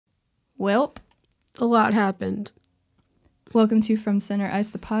Welp. A lot happened. Welcome to From Center Ice,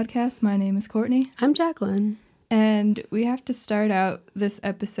 the podcast. My name is Courtney. I'm Jacqueline. And we have to start out this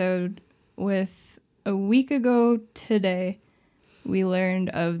episode with a week ago today, we learned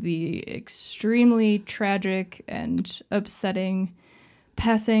of the extremely tragic and upsetting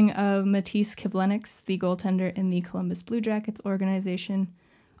passing of Matisse Kivlenieks, the goaltender in the Columbus Blue Jackets organization,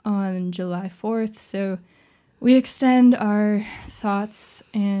 on July 4th. So we extend our thoughts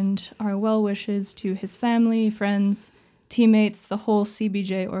and our well wishes to his family, friends, teammates, the whole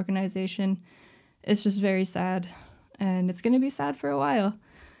CBJ organization. It's just very sad, and it's going to be sad for a while.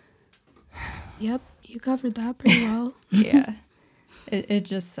 Yep, you covered that pretty well. Yeah, it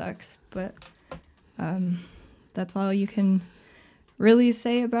just sucks, but that's all you can really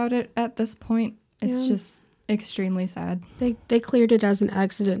say about it at this point. It's just extremely sad. They cleared it as an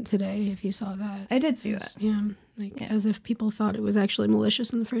accident today, if you saw that. I did see that. Yeah, as if people thought it was actually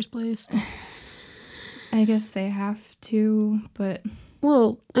malicious in the first place. I guess they have to, but...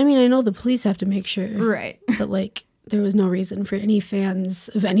 Well, I mean, I know the police have to make sure. Right. But, there was no reason for any fans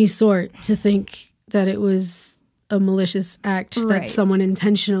of any sort to think that it was a malicious act that someone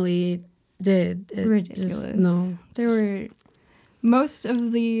intentionally did. Ridiculous. No. There were... Most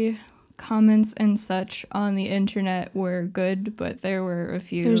of the comments and such on the internet were good, but there were a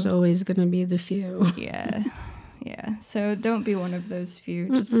few... There's always going to be the few. Yeah. So don't be one of those few.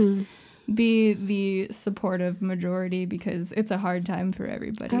 Just be the supportive majority, because it's a hard time for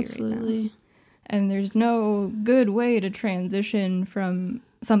everybody right now. And there's no good way to transition from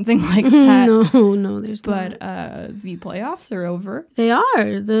something like that. No, there's not. But the playoffs are over. They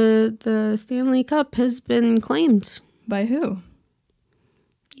are. The Stanley Cup has been claimed. By who?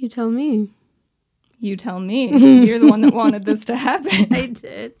 You tell me. You tell me. You're the one that wanted this to happen.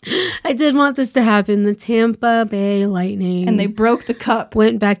 I did want this to happen. The Tampa Bay Lightning. And they broke the cup.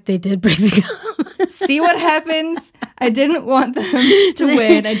 Went back. They did break the cup. See what happens? I didn't want them to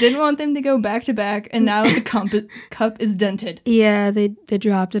win. I didn't want them to go back to back. And now the cup is dented. Yeah, they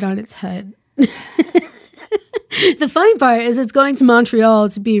dropped it on its head. The funny part is it's going to Montreal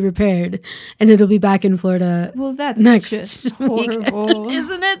to be repaired, and it'll be back in Florida. Well, that's next just horrible.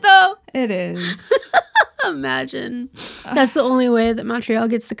 Isn't it, though? It is. Imagine. That's the only way that Montreal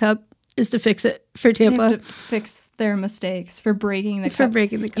gets the cup, is to fix it for Tampa. They have to fix their mistakes for breaking the cup. For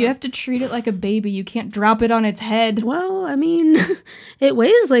breaking the cup. You have to treat it like a baby. You can't drop it on its head. Well, I mean, it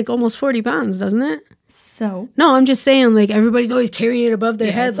weighs almost 40 pounds, doesn't it? So? No, I'm just saying, everybody's always carrying it above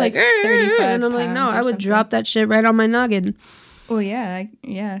their heads, 35 and I'm no, I would drop that shit right on my noggin. Well, yeah,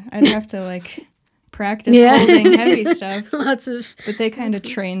 I'd have to, practice holding heavy stuff. But they kind of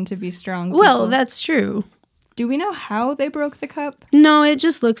train to be strong people. Well, that's true. Do we know how they broke the cup? No, it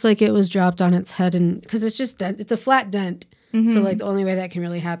just looks like it was dropped on its head, and because it's just dent. It's a flat dent. Mm-hmm. So, the only way that can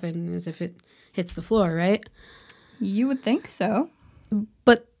really happen is if it hits the floor, right? You would think so.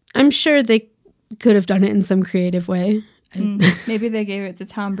 But I'm sure they could have done it in some creative way. Maybe they gave it to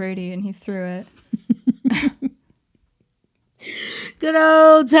Tom Brady and he threw it. Good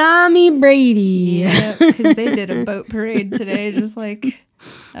old Tommy Brady. Yeah, because they did a boat parade today, just like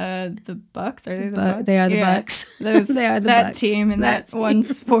the Bucks. Are they the Bucks? They are the Bucks. They are that Bucks. Team in that one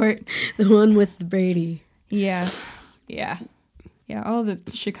sport. The one with the Brady. Yeah. All the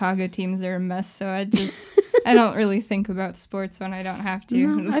Chicago teams are a mess, so I don't really think about sports when I don't have to.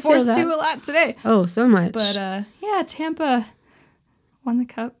 No, I'm forced to a lot today. Oh, so much. But Tampa won the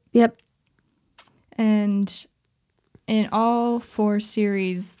cup. Yep. And in all 4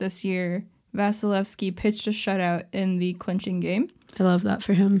 series this year, Vasilevsky pitched a shutout in the clinching game. I love that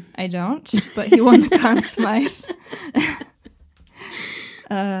for him. I don't, but he won the Conn Smythe.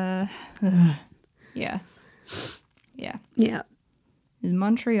 Yeah.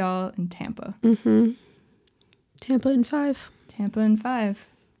 Montreal and Tampa. Mm-hmm. Tampa in 5.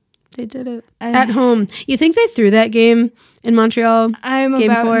 They did it. At home. You think they threw that game in Montreal? I'm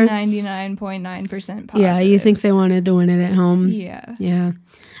game about 4? 99.9% positive. Yeah, you think they wanted to win it at home? Yeah.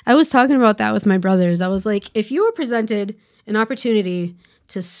 I was talking about that with my brothers. I was like, if you were presented an opportunity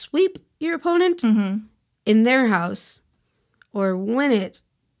to sweep your opponent in their house or win it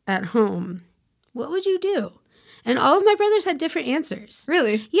at home, what would you do? And all of my brothers had different answers.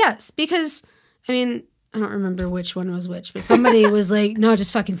 Really? Yes, because, I mean, I don't remember which one was which, but somebody was like, no,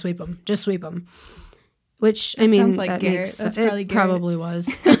 just fucking sweep them. Just sweep them. Which, that sounds like that Garrett. Makes sense. It probably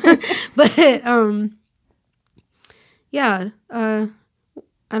was. But,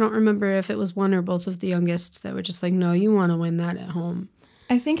 I don't remember if it was one or both of the youngest that were just like, no, you want to win that at home.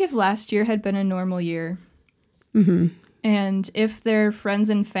 I think if last year had been a normal year, mm-hmm. and if their friends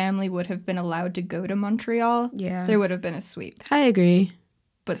and family would have been allowed to go to Montreal, there would have been a sweep. I agree.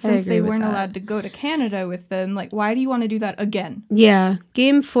 But since they weren't allowed to go to Canada with them, like, why do you want to do that again? Yeah.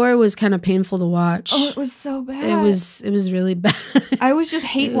 Game 4 was kind of painful to watch. Oh, it was so bad. It was really bad. I was just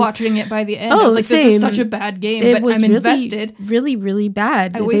watching it by the end. I was like, same. This is such a bad game, but I'm invested. Really, really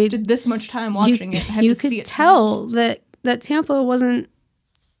bad. I wasted this much time watching it. I had to see it. You could tell that Tampa wasn't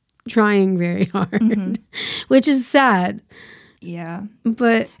trying very hard, which is sad. Yeah.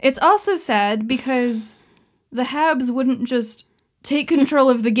 But it's also sad because the Habs wouldn't just take control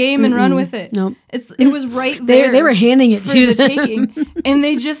of the game and run with it. Nope. It was right there. They were handing it to them. Taking, and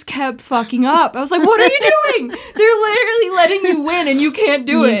they just kept fucking up. I was like, what are you doing? They're literally letting you win and you can't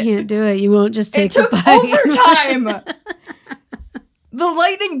do it. You can't do it. You won't just take the puck. It took overtime. The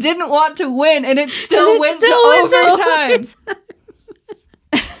Lightning didn't want to win and it still went to overtime.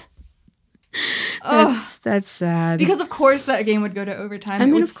 That's sad. Because of course that game would go to overtime.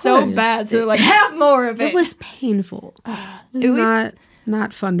 It was so bad. So they're like, have more of it. It was painful. It was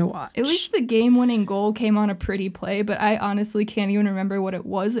not fun to watch. At least the game-winning goal came on a pretty play, but I honestly can't even remember what it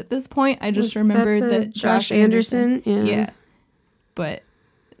was at this point. I just remembered that Josh Anderson. Yeah. But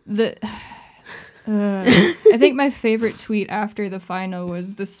I think my favorite tweet after the final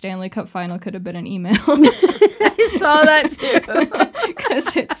was the Stanley Cup final could have been an email. I saw that too.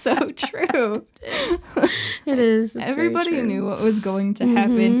 Because it's so true. It is. Everybody knew what was going to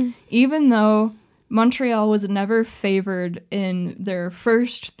happen, even though Montreal was never favored in their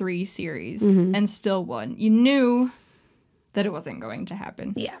first 3 series and still won. You knew that it wasn't going to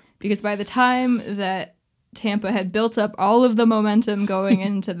happen. Yeah. Because by the time that Tampa had built up all of the momentum going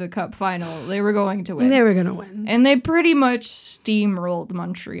into the Cup final, they were going to win. They were going to win. And they pretty much steamrolled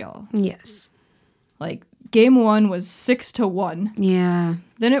Montreal. Yes. Like, game 1 was 6-1. Yeah.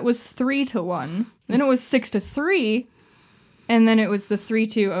 Then it was 3-1. Then it was 6-3. And then it was the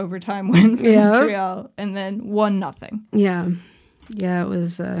 3-2 overtime win for Montreal. And then 1-0. Yeah. Yeah, it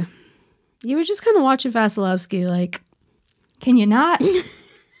was... you were just kind of watching Vasilevsky like... Can you not?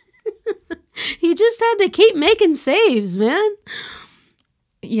 He just had to keep making saves, man.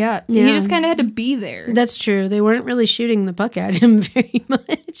 Yeah, he just kind of had to be there. That's true. They weren't really shooting the puck at him very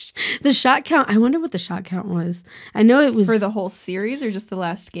much. The shot count, I wonder what the shot count was. I know it was... For the whole series or just the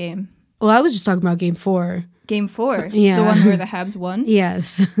last game? Well, I was just talking about game 4. Game 4? Yeah. The one where the Habs won?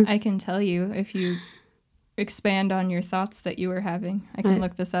 Yes. I can tell you if you expand on your thoughts that you were having. I can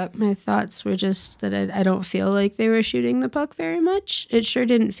look this up. My thoughts were just that I don't feel like they were shooting the puck very much. It sure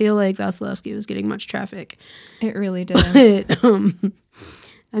didn't feel like Vasilevsky was getting much traffic. It really didn't. But,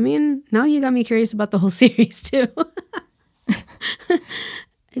 I mean, now you got me curious about the whole series, too.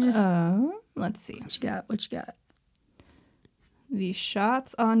 Let's see. What you got? The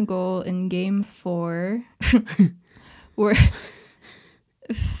shots on goal in game 4 were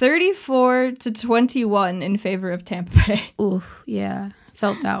 34-21 in favor of Tampa Bay. Ooh, yeah.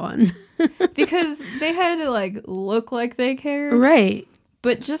 Felt that one. Because they had to, like, look like they cared. Right.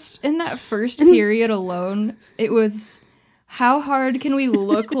 But just in that first period alone, it was... How hard can we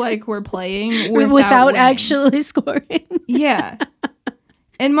look like we're playing without actually scoring? Yeah.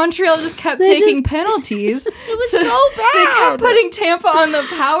 And Montreal just kept taking penalties. It was so bad. They kept putting Tampa on the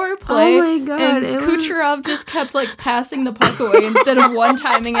power play. Oh my God. And Kucherov just kept like passing the puck away instead of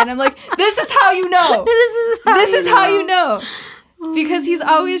one-timing it. I'm like, this is how you know. This is how you know. Because he's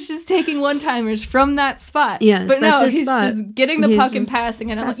always just taking one-timers from that spot. Yes, but that's no, his he's spot. just getting the puck and passing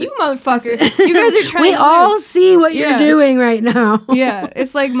it. I'm like, you motherfucker, you guys are trying we to all lose. see what you're doing right now. Yeah,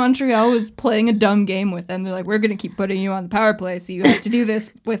 it's like Montreal was playing a dumb game with them. They're like, we're going to keep putting you on the power play, so you have to do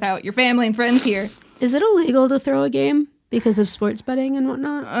this without your family and friends here. Is it illegal to throw a game because of sports betting and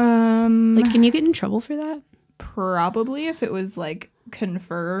whatnot? Like, can you get in trouble for that? Probably if it was, like,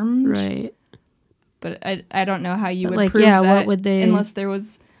 confirmed. Right. But I don't know how you would prove that what would they... unless there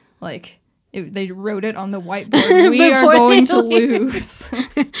was, like, they wrote it on the whiteboard. We are going to lose.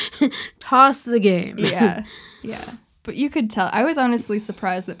 Toss the game. Yeah. But you could tell. I was honestly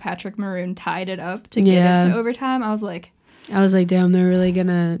surprised that Patrick Maroon tied it up to get into overtime. I was like, damn, they're really going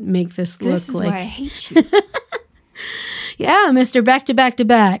to make this look like... This is why I hate you. Yeah, Mr.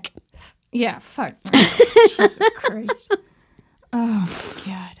 Back-to-back-to-back. Yeah, fuck. Jesus Christ. Oh, my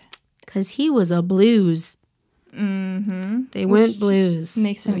God. Because he was a Blues. Mm-hmm. They went Blues.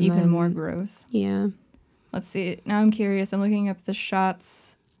 Makes him even more gross. Yeah. Let's see. Now I'm curious. I'm looking up the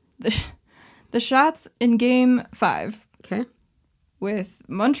shots. The shots in Game 5. Okay. With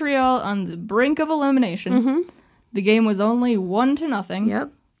Montreal on the brink of elimination. Mm-hmm. The game was only 1-0.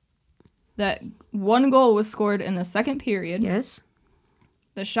 Yep. That one goal was scored in the second period. Yes.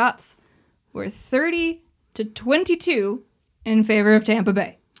 The shots were 30-22 in favor of Tampa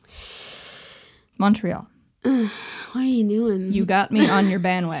Bay. Montreal. What are you doing? You got me on your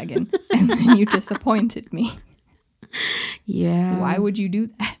bandwagon, and then you disappointed me. Yeah. Why would you do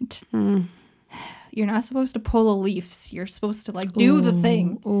that? You're not supposed to pull a Leafs. You're supposed to, like, do the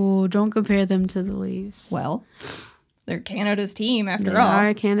thing. Oh, don't compare them to the Leafs. Well, they're Canada's team, after all. They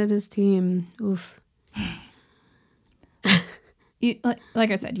are Canada's team. Oof.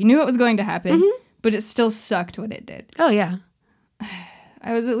 Like I said, you knew it was going to happen, but it still sucked when it did. Oh, yeah.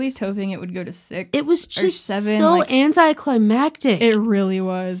 I was at least hoping it would go to 6 It was just or 7. so anticlimactic. It really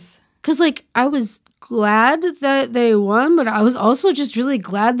was. Because, like, I was glad that they won, but I was also just really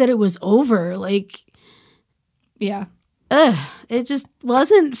glad that it was over. Like, yeah. It just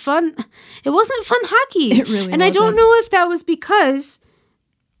wasn't fun. It wasn't fun hockey. It really wasn't. I don't know if that was because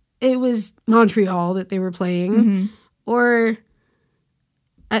it was Montreal that they were playing, or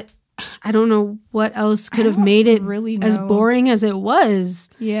I don't know what else could have made it really as boring as it was.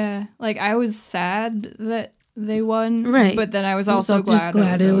 Yeah. Like, I was sad that they won. Right. But then I was also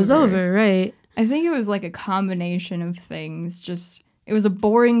glad it was over. Right. I think it was like a combination of things. Just, it was a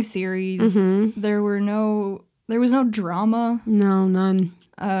boring series. There was no drama. No, none.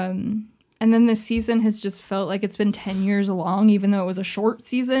 And then this season has just felt like it's been 10 years long, even though it was a short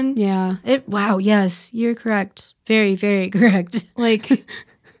season. Yeah. Wow. Yes, you're correct. Very, very correct. Like,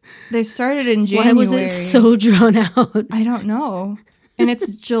 they started in January. Why was it so drawn out? I don't know. And it's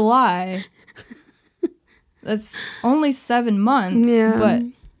July. That's only 7 months. Yeah. But,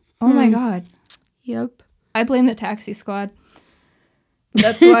 oh my God. Yep. I blame the Taxi Squad.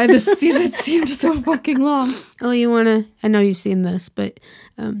 That's why this season seemed so fucking long. Oh, I know you've seen this, but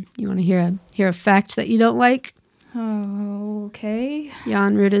you want to hear a fact that you don't like? Oh, okay.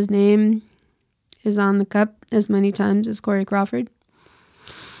 Jan Ruda's name is on the cup as many times as Corey Crawford.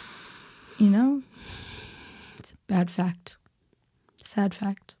 You know? It's a bad fact. Sad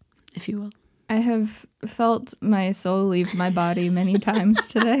fact, if you will. I have felt my soul leave my body many times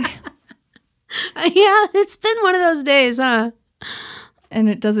today. Yeah, it's been one of those days, huh? And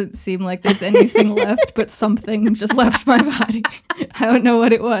it doesn't seem like there's anything left, but something just left my body. I don't know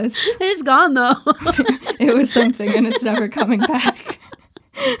what it was. It's gone, though. It was something, and it's never coming back.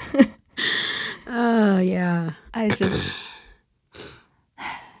 Oh, yeah.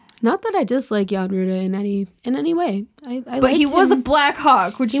 Not that I dislike Jan Ruda in any way. But he was a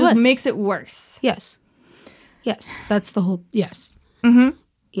Blackhawk, which just makes it worse. Yes. Yes. That's the whole... Yes. Mm-hmm.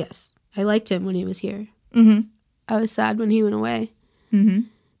 Yes. I liked him when he was here. Mm-hmm. I was sad when he went away. Mm-hmm.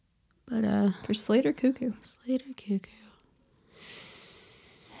 But, for Slater Cuckoo.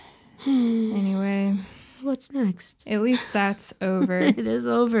 Anyway. So what's next? At least that's over. It is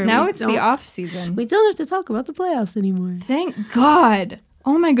over. Now it's the off season. We don't have to talk about the playoffs anymore. Thank God.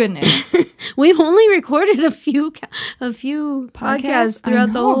 Oh my goodness. We've only recorded a few podcasts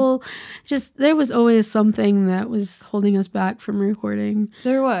throughout the whole. Just there was always something that was holding us back from recording.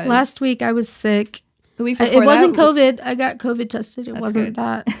 There was. Last week I was sick. The week before it wasn't COVID. I got COVID tested. It wasn't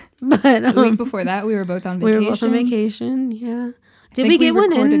that. But the week before that we were both on vacation. We were both on vacation. Yeah. Did we get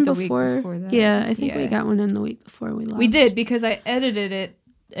one in before? Yeah, I think we got one in the week before we left. We did because I edited it.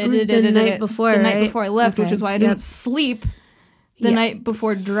 The night before I left, which is why I didn't sleep. The night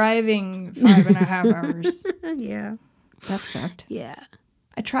before driving 5.5 hours. Yeah. That sucked. Yeah.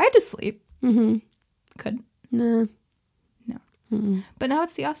 I tried to sleep. Mm-hmm. Couldn't. No. Mm-mm. But now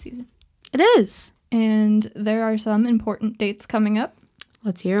it's the off season. It is. And there are some important dates coming up.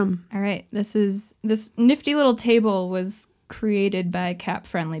 Let's hear them. All right. This nifty little table was created by Cap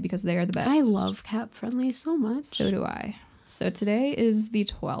Friendly because they are the best. I love Cap Friendly so much. So do I. So today is the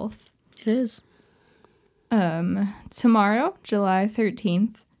 12th. It is. Tomorrow, July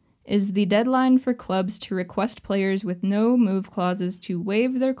 13th, is the deadline for clubs to request players with no move clauses to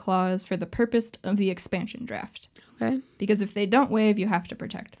waive their clause for the purpose of the expansion draft. Okay. Because if they don't waive, you have to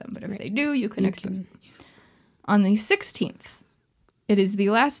protect them. But if they do, you can expose them. Yes. On the 16th, it is the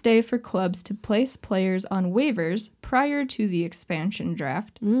last day for clubs to place players on waivers prior to the expansion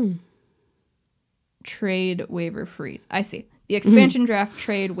draft. Trade waiver freeze. I see. The expansion draft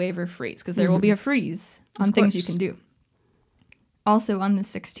trade waiver freeze, because there will be a freeze on things you can do. Also on the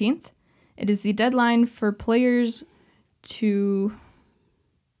 16th, it is the deadline for players to...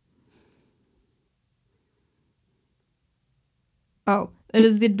 it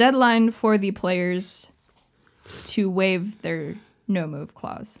is the deadline for the players to waive their no-move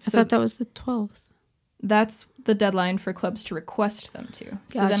clause. I thought that was the 12th. That's the deadline for clubs to request them to.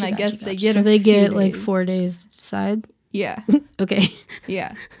 So gotcha, then I guess they get So they get like 4 days to decide? Yeah. Okay.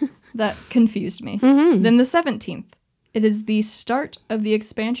 Yeah. That confused me. Mm-hmm. Then the 17th. It is the start of the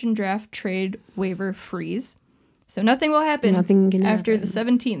expansion draft trade waiver freeze. So nothing will happen after the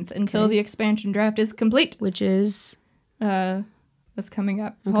 17th until the expansion draft is complete. Which is? What's coming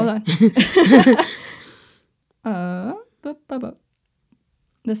up? Okay. Hold on.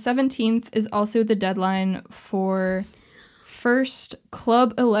 The 17th is also the deadline for first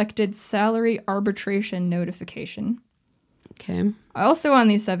club-elected salary arbitration notification. Okay. Also on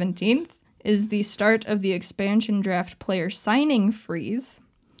the 17th is the start of the expansion draft player signing freeze.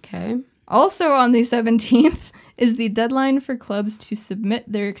 Okay. Also on the 17th is the deadline for clubs to submit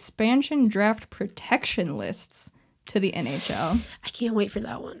their expansion draft protection lists to the NHL. I can't wait for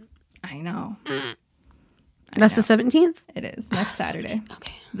that one. I know. That's the 17th? It is. Next Saturday.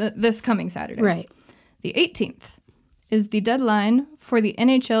 Okay. This coming Saturday. Right. The 18th is the deadline for the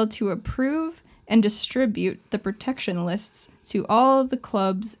NHL to approve and distribute the protection lists to all the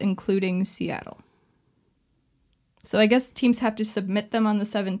clubs, including Seattle. So I guess teams have to submit them on the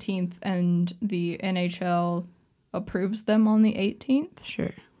 17th, and the NHL approves them on the 18th?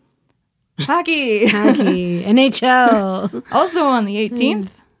 Sure. Hockey! Hockey. NHL. Also on the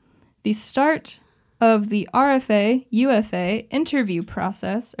 18th, the start of the RFA, UFA interview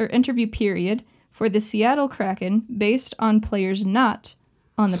process, or interview period, for the Seattle Kraken based on players not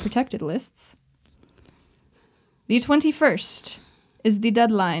on the protected lists. The 21st is the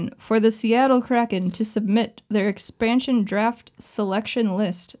deadline for the Seattle Kraken to submit their expansion draft selection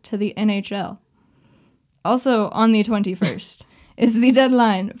list to the NHL. Also on the 21st is the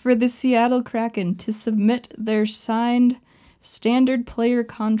deadline for the Seattle Kraken to submit their signed standard player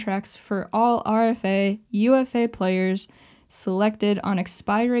contracts for all RFA, UFA players selected on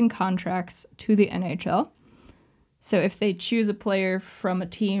expiring contracts to the NHL. So if they choose a player from a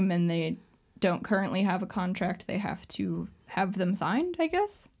team and they don't currently have a contract, they have to have them signed, I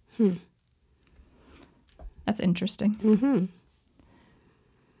guess. That's interesting. Mm-hmm.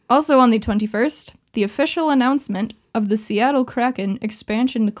 Also on the 21st, the official announcement of the Seattle Kraken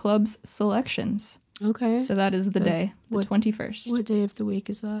expansion club's selections. Okay. So that is the day, the 21st. What day of the week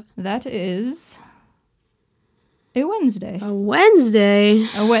is that? That is a Wednesday. A Wednesday?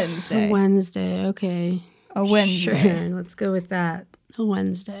 A Wednesday. A Wednesday, okay. A Wednesday. Sure, let's go with that. A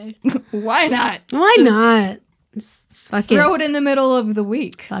Wednesday. Why not? Why not? Just fuck it. Throw it in the middle of the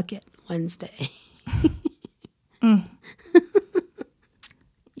week. Fuck it. Wednesday.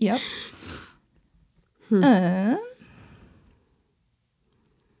 Yep. The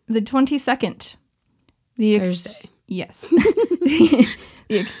 22nd. Thursday. Yes. The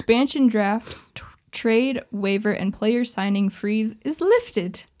expansion draft, trade, waiver, and player signing freeze is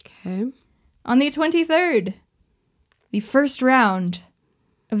lifted. Okay. On the 23rd, the first round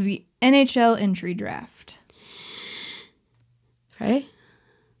of the NHL entry draft. Friday?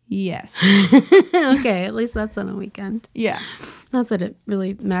 Yes. Okay, at least that's on a weekend. Yeah. Not that it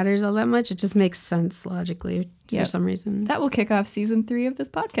really matters all that much. It just makes sense logically for some reason. That will kick off season 3 of this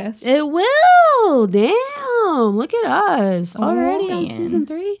podcast. It will. Damn. Look at us. Already on season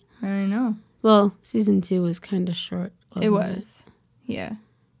 3? I know. Well, season 2 was kind of short, wasn't it? It was. Yeah.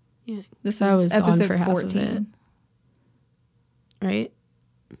 Yeah. This I was episode gone for 14. half of it. Right?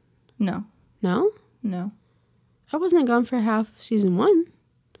 No. No? No. I wasn't gone for half of season 1.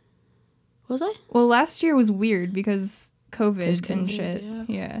 Was I? Well, last year was weird because COVID and shit.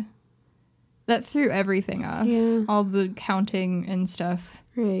 Yeah. That threw everything off. Yeah. All the counting and stuff.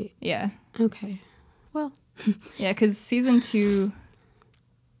 Right. Yeah. Okay. Well. Yeah, because season 2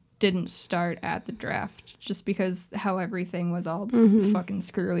 didn't start at the draft just because how everything was all fucking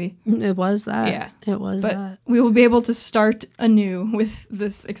screwy. It was that. Yeah. It was but that. We will be able to start anew with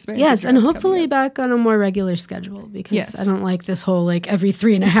this expansion. Yes, and hopefully back on a more regular schedule because I don't like this whole like every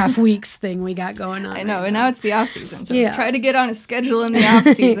 3.5 weeks thing we got going on. I know, and now it's the off season. So try to get on a schedule in the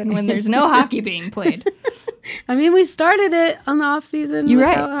off season when there's no hockey being played. I mean, we started it on the off season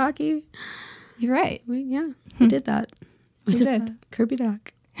without hockey. You're right. We did that. We did that. Kirby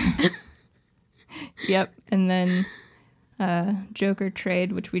Doc. Yep. And then Joker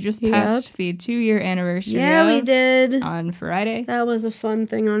trade, which we just passed the 2-year anniversary. Yeah, we did. On Friday. That was a fun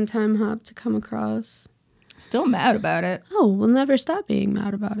thing on Time Hop to come across. Still mad about it. Oh, we'll never stop being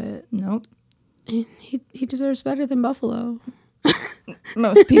mad about it. Nope. He deserves better than Buffalo.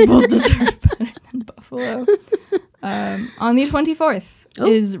 Most people deserve better than Buffalo. On the 24th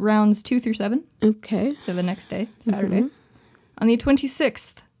is rounds 2 through 7. Okay. So the next day, Saturday. On the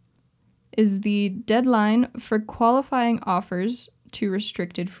 26th is the deadline for qualifying offers to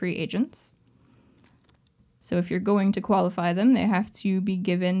restricted free agents. So if you're going to qualify them, they have to be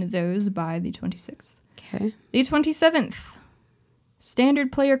given those by the 26th. Okay. The 27th,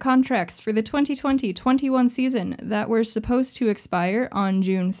 standard player contracts for the 2020-21 season that were supposed to expire on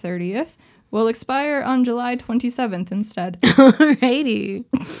June 30th will expire on July 27th instead. Alrighty.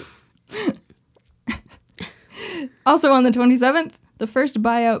 Also on the 27th, the first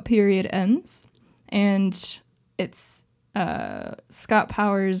buyout period ends, and it's Scott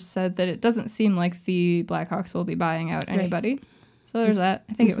Powers said that it doesn't seem like the Blackhawks will be buying out anybody. Right. So there's that.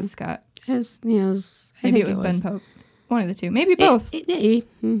 I think it was Scott. Maybe it was Ben Pope. One of the two. Maybe both.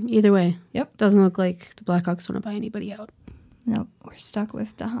 Either way. Yep. Doesn't look like the Blackhawks want to buy anybody out. No, we're stuck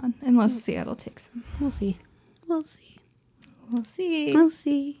with Dahan unless Seattle takes him. We'll see.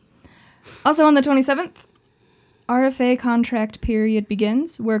 Also on the 27th, RFA contract period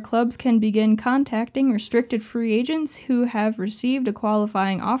begins, where clubs can begin contacting restricted free agents who have received a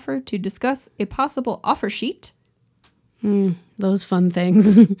qualifying offer to discuss a possible offer sheet. Those fun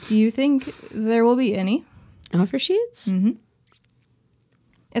things. Do you think there will be any? Offer sheets? Mm-hmm.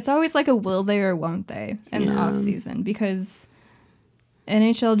 It's always like a will they or won't they in the off season, because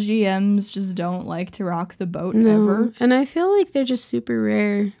NHL GMs just don't like to rock the boat ever. And I feel like they're just super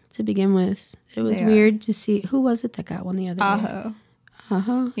rare to begin with. It was weird to see. Who was it that got one the other day?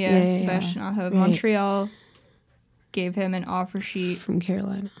 Aho? Yeah, Sebastian Aho. Right. Montreal gave him an offer sheet. From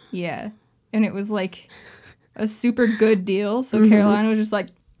Carolina. Yeah. And it was like a super good deal. So Carolina was just like,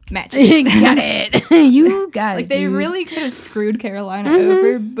 match it. Got it. You got it. Like, they really could have screwed Carolina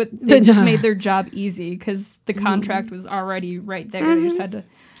over, but they just made their job easy because the contract was already right there. They just had to.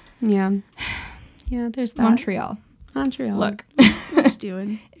 Yeah. Yeah, there's that. Montreal. Look. What you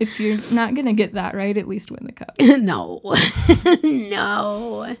doing? If you're not going to get that right, at least win the cup. No.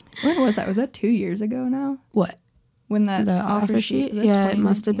 No. When was that? Was that 2 years ago now? What? When that the offer sheet? Yeah, it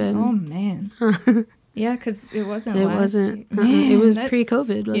must have been. Oh, man. Yeah, because it wasn't It wasn't. It was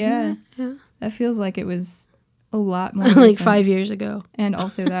pre-COVID, wasn't it? Yeah. That feels like it was a lot more like recent. 5 years ago. And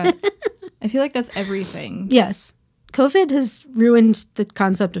also that. I feel like that's everything. Yes. COVID has ruined the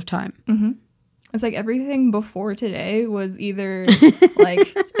concept of time. Mm-hmm. It's like everything before today was either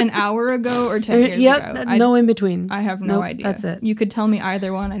like an hour ago or 10 years ago. No in between. I have no idea. That's it. You could tell me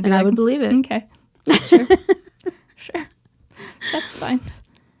either one. And I would believe it. Okay. Sure. Sure. That's fine.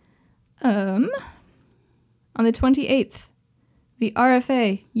 On the 28th, the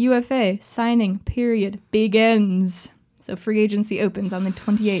RFA UFA signing period begins. So free agency opens on the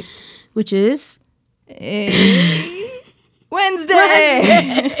 28th. Which is? Wednesday!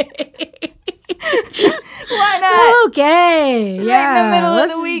 Why not? Okay. Right in the middle of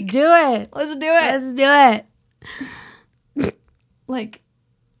the week. Let's do it. Like,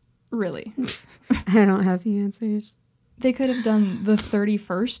 really? I don't have the answers. They could have done the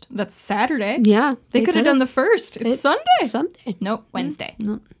 31st. That's Saturday. Yeah. They could have done the 1st. It's Sunday. Nope, Wednesday.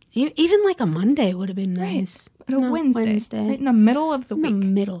 Nope. Even like a Monday would have been nice. Right. But a Wednesday. Right in the middle of the week. In the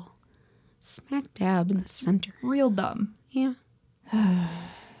middle. Smack dab in the center. Real dumb. Yeah.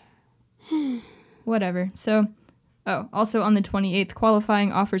 Whatever. So, also on the 28th,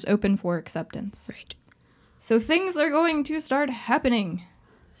 qualifying offers open for acceptance. Right. So things are going to start happening.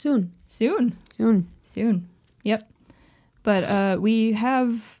 Soon. Yep. But we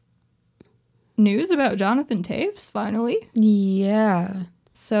have news about Jonathan Toews, finally. Yeah.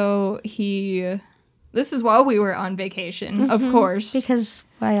 So this is while we were on vacation, of course. Because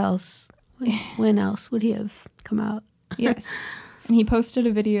why else? When else would he have come out? Yes. And he posted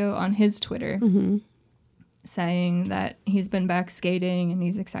a video on his Twitter saying that he's been back skating and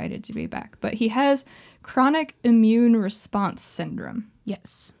he's excited to be back. But he has chronic immune response syndrome.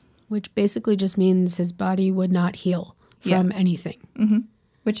 Yes. Which basically just means his body would not heal from anything. Mm-hmm.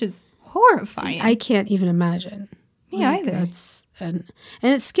 Which is horrifying. I can't even imagine. Me either. And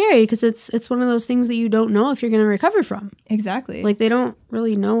it's scary because it's one of those things that you don't know if you're going to recover from. Exactly. Like, they don't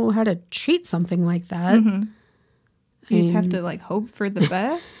really know how to treat something like that. Mm-hmm. You just have to, like, hope for the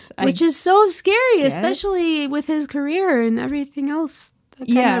best. Which is so scary, especially with his career and everything else that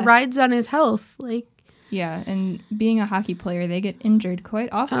kind of rides on his health. Like, yeah, and being a hockey player, they get injured quite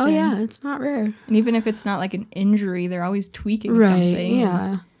often. Oh, yeah, it's not rare. And even if it's not, like, an injury, they're always tweaking something.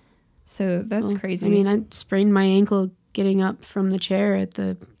 Yeah. So that's crazy. I mean, I sprained my ankle getting up from the chair at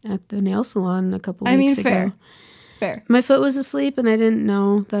the nail salon a couple weeks ago. Fair. My foot was asleep, and I didn't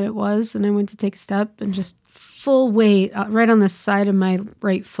know that it was, and I went to take a step and just full weight right on the side of my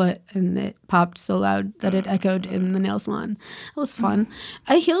right foot, and it popped so loud that it echoed in the nail salon. It was fun.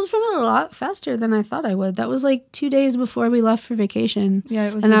 I healed from it a lot faster than I thought I would. That was like 2 days before we left for vacation. Yeah,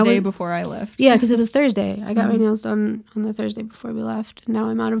 it was the day before I left. Yeah, because it was Thursday. I got my nails done on the Thursday before we left, and now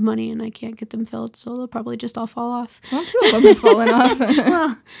I'm out of money and I can't get them filled, so they'll probably just all fall off. Well, 2 of them have fallen off.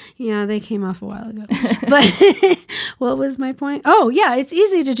 Well, yeah, they came off a while ago. But what was my point? Oh, yeah, it's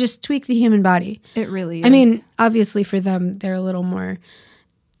easy to just tweak the human body. It really is. I mean, obviously for them, they're a little more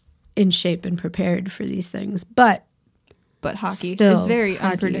in shape and prepared for these things. But hockey still, is very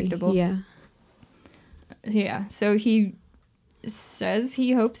unpredictable. Yeah. Yeah. So he says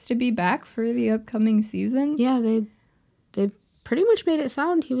he hopes to be back for the upcoming season. Yeah, they pretty much made it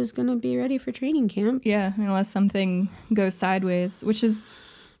sound he was going to be ready for training camp. Yeah, unless something goes sideways, which is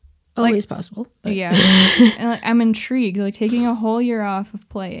always possible. But. Yeah. And I'm intrigued. Like, taking a whole year off of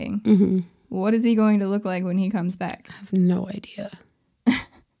playing, what is he going to look like when he comes back? I have no idea.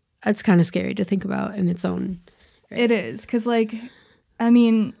 That's kind of scary to think about in its own. Right? It is, because, like, I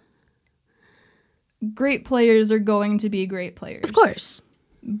mean, great players are going to be great players. Of course.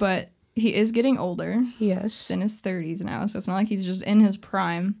 But he is getting older. Yes. He's in his 30s now, so it's not like he's just in his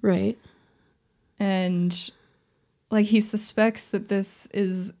prime. Right. And, like, he suspects that this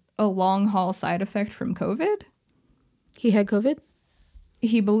is a long-haul side effect from COVID. He had COVID?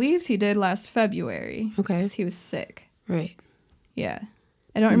 He believes he did last February. Okay. Because he was sick. Right. Yeah.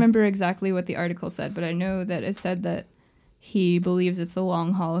 I don't remember exactly what the article said, but I know that it said that he believes it's a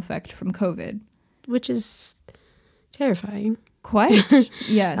long-haul effect from COVID. Which is terrifying. Quite.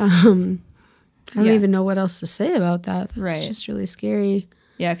 Yes. I don't even know what else to say about that. That's just really scary.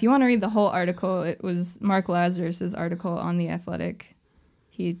 Yeah, if you want to read the whole article, it was Mark Lazarus's article on The Athletic.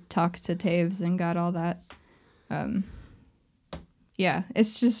 He talked to Taves and got all that. Yeah,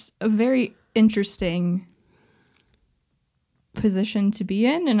 it's just a very interesting position to be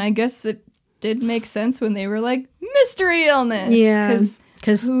in, and I guess it did make sense when they were like, mystery illness. Yeah,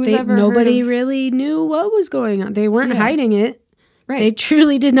 because nobody really knew what was going on. They weren't hiding it. Right. They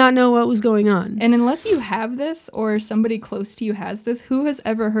truly did not know what was going on. And unless you have this or somebody close to you has this, who has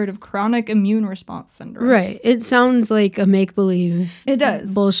ever heard of chronic immune response syndrome? Right. It sounds like a make-believe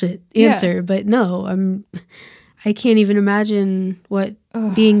bullshit answer, but no, I can't even imagine what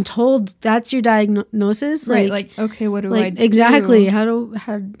being told that's your diagnosis. Right, like okay, what do I do? Exactly. How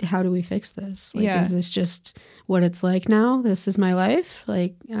do we fix this? Like, is this just what it's like now? This is my life?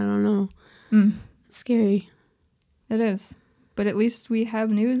 Like, I don't know. It's scary. It is. But at least we have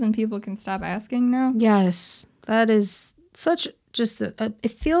news and people can stop asking now. Yes. That is such just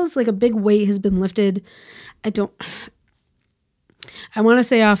it feels like a big weight has been lifted. I want to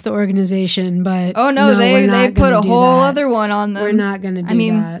say off the organization, but they put a whole other one on them. We're not going to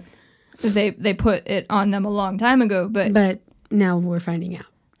do that. They put it on them a long time ago, but now we're finding out.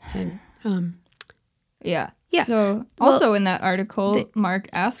 And yeah. So also in that article, Mark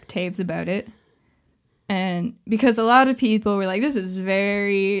asked Taves about it. And because a lot of people were like, this is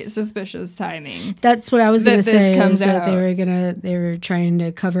very suspicious timing. That's what I was going to say, is that they were trying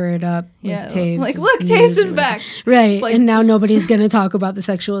to cover it up with Taves. Like, look, Taves is back. Right. Like, and now nobody's going to talk about the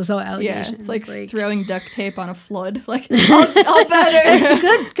sexual assault allegations. Yeah, it's like throwing duct tape on a flood. Like, I'll better.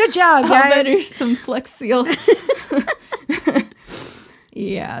 Good job, guys. I'll better some Flex Seal.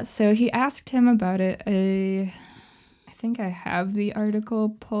 Yeah, so he asked him about it. I think I have the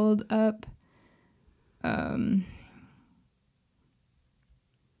article pulled up.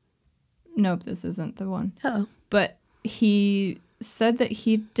 Nope, this isn't the one. Oh. But he said that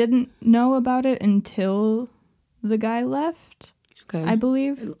he didn't know about it until the guy left. Okay. I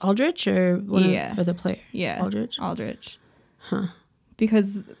believe. Aldrich or the player? Yeah. Aldrich. Huh.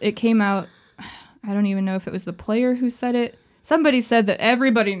 Because it came out, I don't even know if it was the player who said it. Somebody said that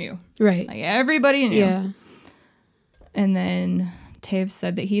everybody knew. Right. Like, everybody knew. Yeah. And then Taves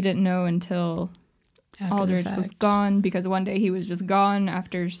said that he didn't know until Aldrich was gone, because one day he was just gone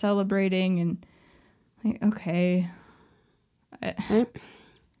after celebrating, and like, okay.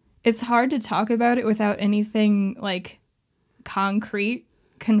 It's hard to talk about it without anything like concrete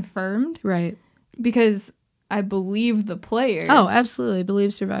confirmed. Right. Because I believe the player. Oh, absolutely.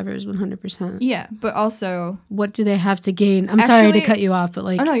 Believe survivors 100%. Yeah, but also, what do they have to gain? I'm sorry to cut you off, but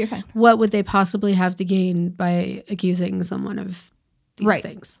like, oh no, you're fine. What would they possibly have to gain by accusing someone of these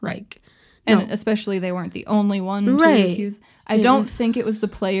things? Like, and especially they weren't the only one to accuse. I don't think it was the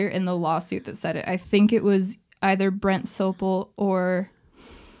player in the lawsuit that said it. I think it was either Brent Sopel or,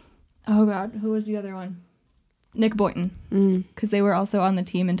 oh God, who was the other one? Nick Boynton. Because they were also on the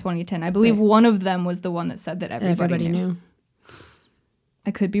team in 2010. I believe one of them was the one that said that everybody knew.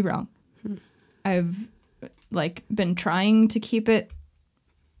 I could be wrong. I've been trying to keep it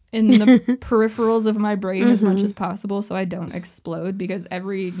in the peripherals of my brain as much as possible so I don't explode, because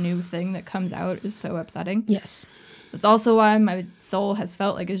every new thing that comes out is so upsetting. Yes. That's also why my soul has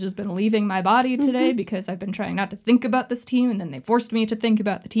felt like it's just been leaving my body today, because I've been trying not to think about this team, and then they forced me to think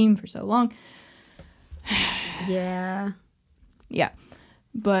about the team for so long. Yeah. Yeah.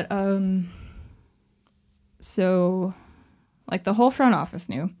 But, so, like, the whole front office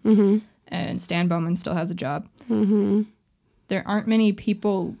knew, and Stan Bowman still has a job. there aren't many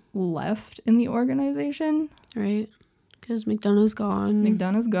people left in the organization. Right. Because McDonough's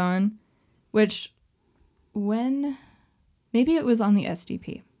gone. Which, maybe it was on the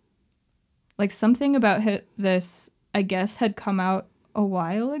SDP. Like, something about this, I guess, had come out a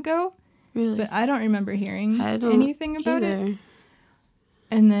while ago. Really? But I don't remember hearing anything about it.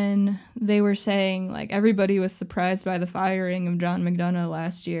 And then they were saying, like, everybody was surprised by the firing of John McDonough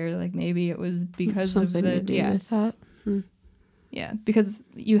last year. Like, maybe it was because something of the... to do with that. Yeah, because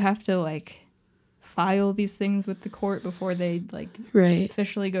you have to, like, file these things with the court before they, like,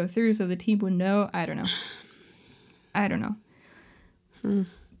 officially go through, so the team would know. I don't know.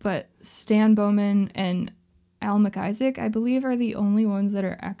 But Stan Bowman and Al McIsaac, I believe, are the only ones that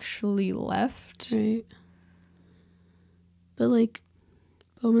are actually left. Right. But, like,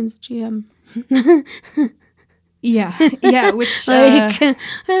 Bowman's GM. Yeah, which, like,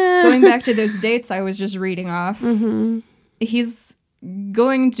 going back to those dates I was just reading off, he's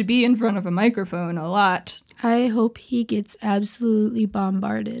going to be in front of a microphone a lot. I hope he gets absolutely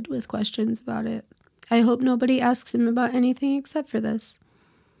bombarded with questions about it. I hope nobody asks him about anything except for this.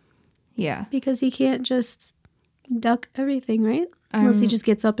 Yeah. Because he can't just duck everything, right? Unless he just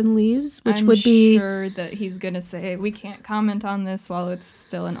gets up and leaves, which would be... I'm sure that he's going to say, we can't comment on this while it's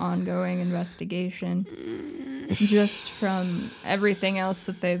still an ongoing investigation. Just from everything else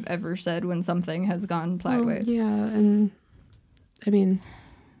that they've ever said when something has gone sideways. Yeah, and I mean,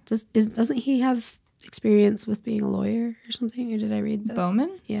 doesn't he have experience with being a lawyer or something? Or did I read that?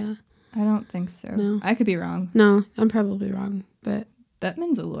 Bowman? Yeah. I don't think so. No. I could be wrong. No, I'm probably wrong, but...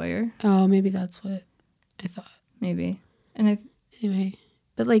 Bettman's a lawyer. Oh, maybe that's what I thought. Maybe. And anyway,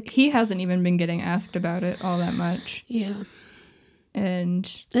 but like... He hasn't even been getting asked about it all that much. Yeah.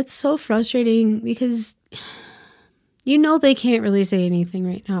 And... It's so frustrating because... You know they can't really say anything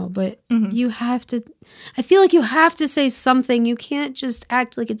right now, but you have to... I feel like you have to say something. You can't just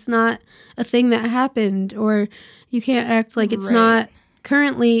act like it's not a thing that happened, or you can't act like it's not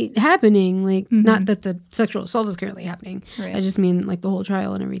currently happening. Like, not that the sexual assault is currently happening. Right. I just mean, like, the whole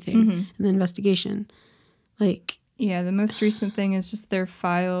trial and everything, and the investigation. Like... Yeah, the most recent thing is just their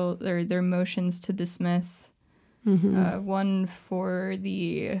motions to dismiss. One for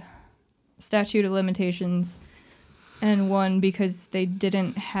the statute of limitations, and one because they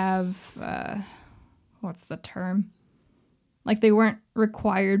didn't have, what's the term? Like, they weren't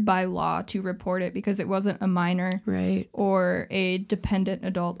required by law to report it because it wasn't a minor. Right. Or a dependent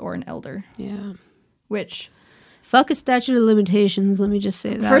adult or an elder. Yeah. Which... Fuck a statute of limitations. Let me just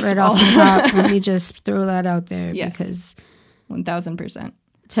say that off the top. Let me just throw that out there. Yes. Because 1,000%.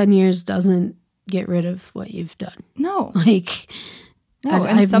 10 years doesn't get rid of what you've done. No. Like... No,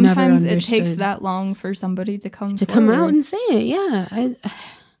 and sometimes it takes that long for somebody to come out and say it. Yeah,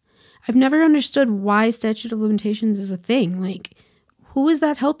 I've never understood why statute of limitations is a thing. Like, who is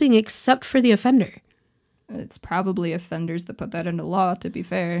that helping except for the offender? It's probably offenders that put that into law. To be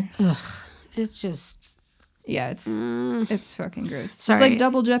fair, it's just it's fucking gross. Sorry. It's like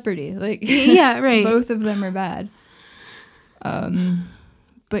double jeopardy. Like yeah, right. Both of them are bad.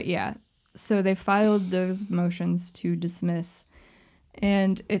 But yeah, so they filed those motions to dismiss.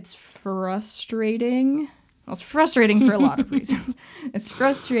 And it's frustrating. Well, it's frustrating for a lot of reasons. It's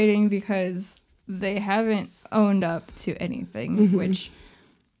frustrating because they haven't owned up to anything, which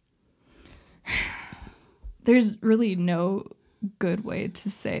there's really no good way to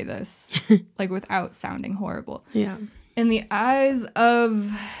say this, like, without sounding horrible. Yeah. In the eyes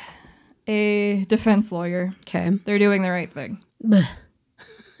of a defense lawyer, they're doing the right thing. In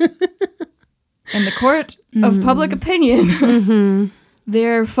the court of public opinion,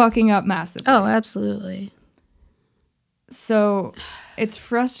 they're fucking up massively. Oh, absolutely. So it's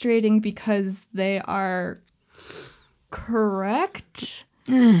frustrating because they are correct.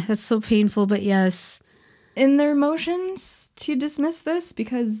 That's so painful, but yes. In their motions to dismiss this,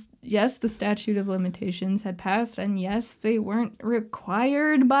 because yes, the statute of limitations had passed, and yes, they weren't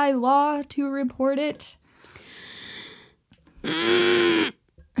required by law to report it.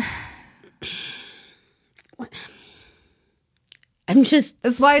 What? I'm just...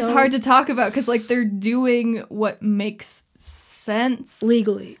 That's why it's hard to talk about, because, like, they're doing what makes sense.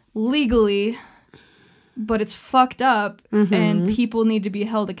 Legally. But it's fucked up, and people need to be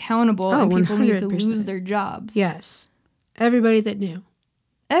held accountable, and people 100%. Need to lose their jobs. Yes. Everybody that knew.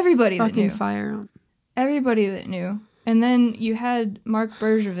 Everybody that knew. Fucking fire them. Everybody that knew. And then you had Mark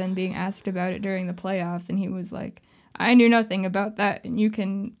Bergevin being asked about it during the playoffs, and he was like, I knew nothing about that, and you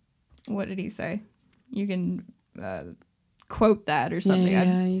can... What did he say? You can... quote that or something.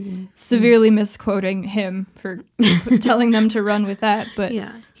 I'm severely misquoting him for telling them to run with that, but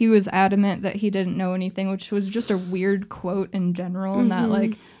he was adamant that he didn't know anything, which was just a weird quote in general, not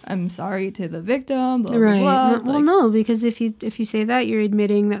like, I'm sorry to the victim, blah, blah, blah. Well, no, because if you say that, you're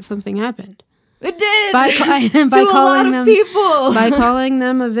admitting that something happened. It did! By calling them people! By calling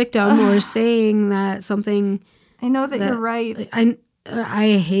them a victim or saying that something... I know that you're right. I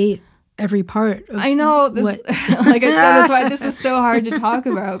hate every part of I know. This, like I said, that's why this is so hard to talk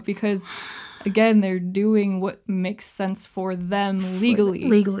about, because, again, they're doing what makes sense for them legally.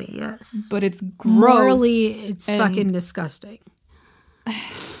 Legally, yes. But it's gross. Morally, it's fucking disgusting.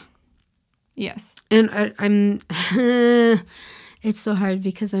 Yes. And I'm... It's so hard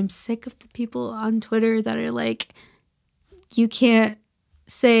because I'm sick of the people on Twitter that are like, you can't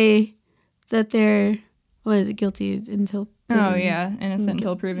say that they're, guilty until... innocent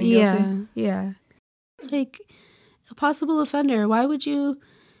until proven guilty. Yeah. Like, a possible offender, why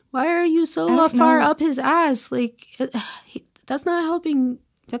are you so far up his ass? Like, that's not helping,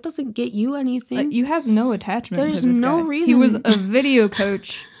 that doesn't get you anything. You have no attachment to this There's no guy. reason. He was a video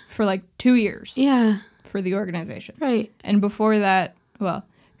coach for like 2 years. Yeah. For the organization. Right. And before that,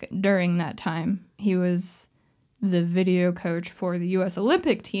 during that time, he was the video coach for the U.S.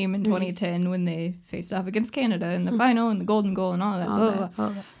 Olympic team in 2010 when they faced off against Canada in the final and the golden goal and all that. All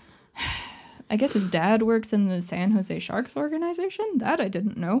that. I guess his dad works in the San Jose Sharks organization. That I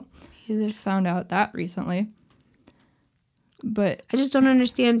didn't know. Either. Just found out that recently. But I just don't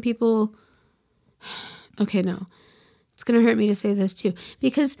understand people. Okay, no. It's going to hurt me to say this too.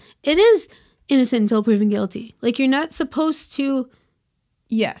 Because it is innocent until proven guilty. Like, you're not supposed to...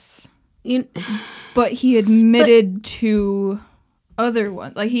 Yes. But he admitted to other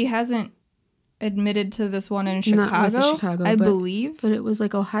ones. Like, he hasn't admitted to this one in Chicago, I believe. But it was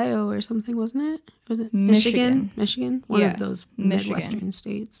like Ohio or something, wasn't it? Was it Michigan? Michigan? One of those Midwestern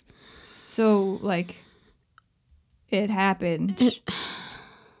states. So, like, it happened.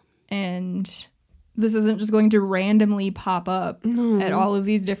 And this isn't just going to randomly pop up at all of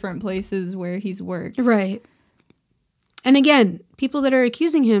these different places where he's worked. Right. And again, people that are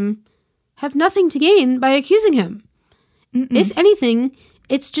accusing him have nothing to gain by accusing him. If anything,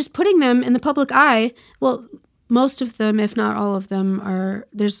 it's just putting them in the public eye. Well, most of them, if not all of them, are...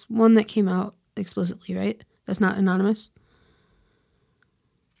 There's one that came out explicitly, right? That's not anonymous?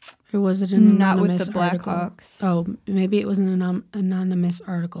 Or was it an anonymous article? Not with the Blackhawks. Oh, maybe it was an anonymous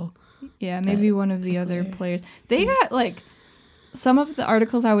article. Yeah, maybe one of the other players. They got, like... Some of the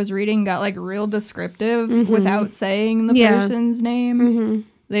articles I was reading got, like, real descriptive without saying the person's name.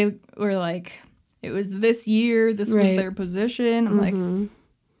 They were like, it was this year, this was their position. I'm like,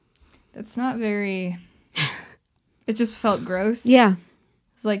 that's not very... It just felt gross. Yeah.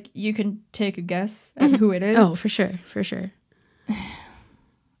 It's like, you can take a guess at who it is. Oh, for sure, for sure.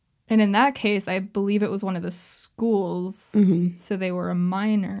 And in that case, I believe it was one of the schools, so they were a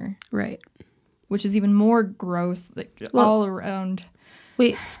minor. Right. Which is even more gross, like, all around.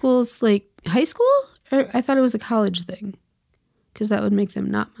 Wait, schools like high school? Or I thought it was a college thing, because that would make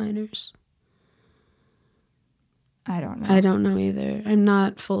them not minors. I don't know. I don't know either. I'm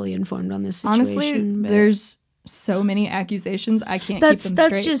not fully informed on this situation. Honestly, there's so many accusations, I can't keep them straight.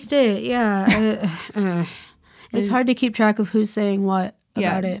 That's just it, yeah. It's hard to keep track of who's saying what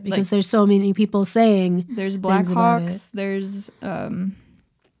about it, because there's so many people saying there's Blackhawks, there's...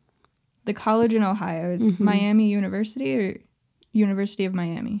 the college in Ohio is Miami University or University of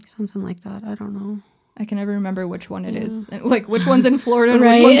Miami. Something like that. I don't know. I can never remember which one it is. Like, which one's in Florida and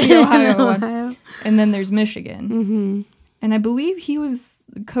which one's the Ohio one. And then there's Michigan. And I believe he was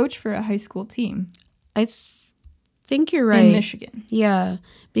the coach for a high school team. I think you're right. In Michigan. Yeah,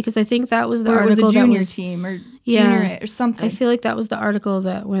 because I think that was the or article it was a junior that was... team or junior or something. I feel like that was the article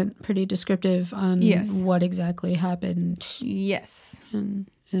that went pretty descriptive on what exactly happened. Yes. And...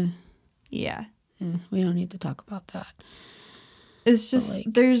 Yeah. We don't need to talk about that. It's just,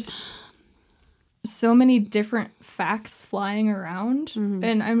 there's so many different facts flying around,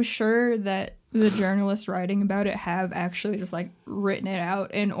 and I'm sure that the journalists writing about it have actually just, like, written it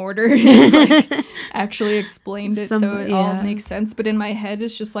out in order and, like, actually explained it so it all makes sense. But in my head,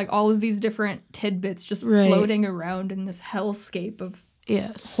 it's just, like, all of these different tidbits just floating around in this hellscape of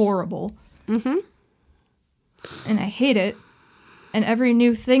horrible. And I hate it. And every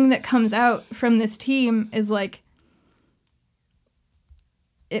new thing that comes out from this team is like,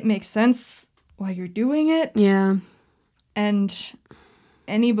 it makes sense while you're doing it. Yeah. And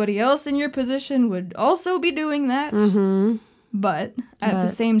anybody else in your position would also be doing that. But at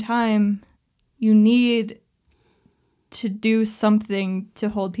the same time, you need to do something to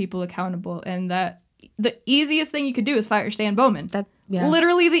hold people accountable. And that the easiest thing you could do is fire Stan Bowman. Yeah.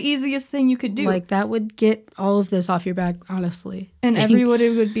 Literally the easiest thing you could do. Like, that would get all of this off your back, honestly. And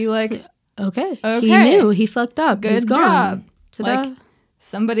everybody would be like, okay. He knew. He fucked up. Good He's gone. job. Ta-da. Like,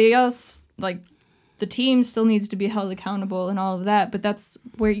 somebody else, like, the team still needs to be held accountable and all of that, but that's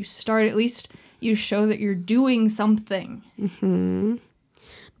where you start. At least you show that you're doing something. Mm-hmm.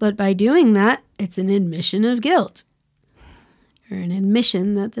 But by doing that, it's an admission of guilt. Or an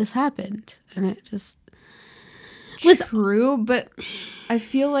admission that this happened. And it just... True, but I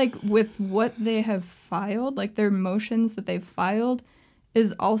feel like with what they have filed, like their motions that they've filed,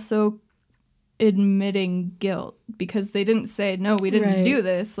 is also admitting guilt, because they didn't say, no, we didn't do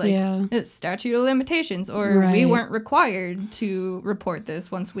this. Like, it's statute of limitations, or we weren't required to report this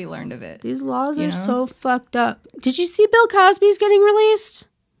once we learned of it. These laws are so fucked up. Did you see Bill Cosby's getting released?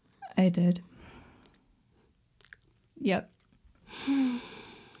 I did. Yep.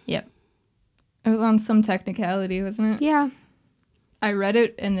 Yep. It was on some technicality, wasn't it? Yeah. I read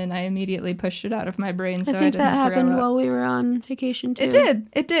it, and then I immediately pushed it out of my brain, so I think didn't that happened while we were on vacation, too.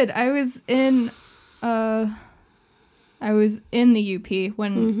 It did. I was in the UP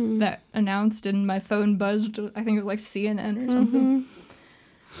when that announced, and my phone buzzed. I think it was like CNN or something.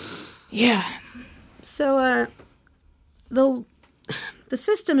 Yeah. So, the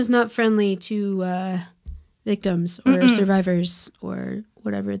system is not friendly to victims or survivors or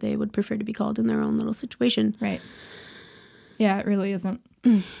whatever they would prefer to be called in their own little situation. Right. Yeah, it really isn't.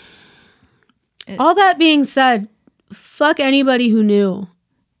 All that being said, fuck anybody who knew.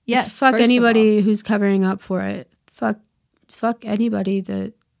 Yes. Fuck anybody who's covering up for it. Fuck anybody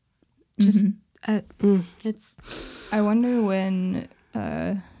that just... it's... I wonder when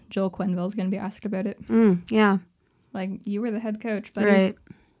Joel Quenneville's going to be asked about it. Yeah. Like, you were the head coach, buddy. Right.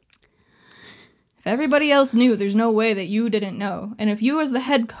 If everybody else knew, there's no way that you didn't know. And if you as the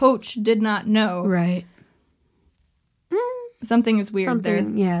head coach did not know... Right. Something is weird there.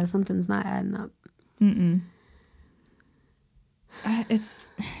 Yeah, something's not adding up. It's...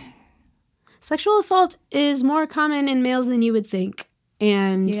 Sexual assault is more common in males than you would think.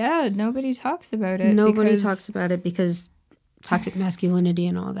 And... yeah, nobody talks about it. Nobody talks about it because toxic masculinity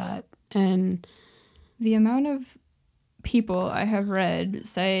and all that. And... the amount of people I have read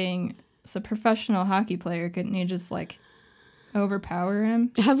saying... it's a professional hockey player, couldn't you just, like, overpower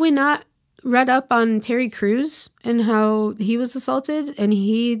him? Have we not read up on Terry Crews and how he was assaulted and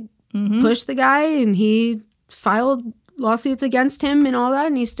he pushed the guy and he filed lawsuits against him and all that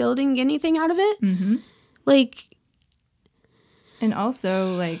and he still didn't get anything out of it? Like... and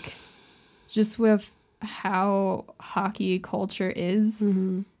also, like, just with how hockey culture is,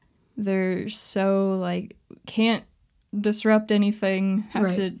 they're so, like, can't disrupt anything,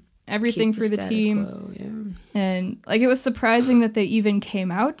 have to... everything for the team. Quo, and like, it was surprising that they even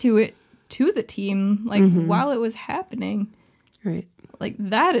came out to the team, like, while it was happening. Right. Like,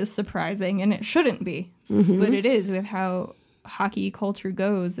 that is surprising, and it shouldn't be. But it is, with how hockey culture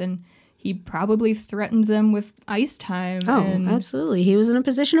goes. And he probably threatened them with ice time. Oh, absolutely. He was in a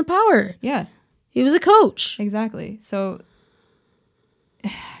position of power. Yeah. He was a coach. Exactly. So...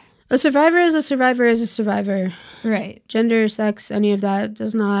 a survivor is a survivor is a survivor. Right. Gender, sex, any of that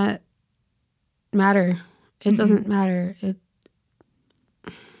does not matter. It doesn't matter.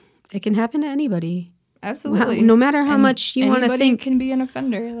 It can happen to anybody. Absolutely. No matter how much you want to think. Anybody can be an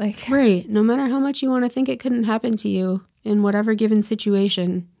offender. Like, right. No matter how much you want to think it couldn't happen to you in whatever given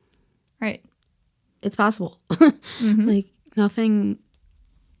situation. Right. It's possible. Like, nothing...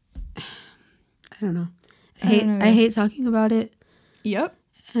 I don't know. I hate talking about it. Yep.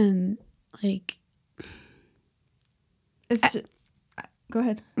 And, like... it's go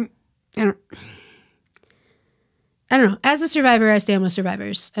ahead. I don't know. As a survivor, I stand with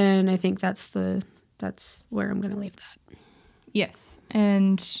survivors. And I think that's where I'm going to leave that. Yes.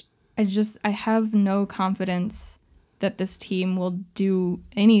 And I have no confidence that this team will do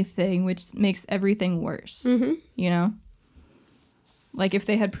anything, which makes everything worse. You know? Like, if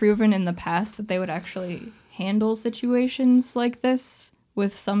they had proven in the past that they would actually handle situations like this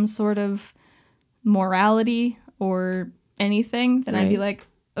with some sort of morality or anything, then I'd be like,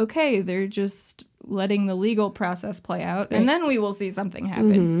 okay, they're just letting the legal process play out, and then we will see something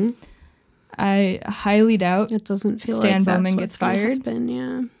happen. I highly doubt it doesn't feel Stan like that's Bowman what's gets fired. Happen,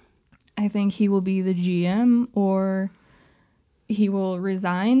 yeah. I think he will be the GM, or he will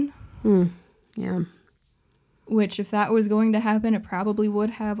resign. Yeah. Which, if that was going to happen, it probably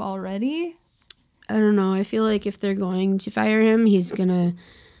would have already. I don't know. I feel like if they're going to fire him, he's going to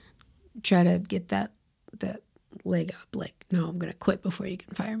try to get that leg up. Like, no, I'm going to quit before you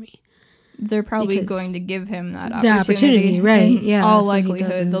can fire me. They're probably going to give him that opportunity. The opportunity, right. Yeah. All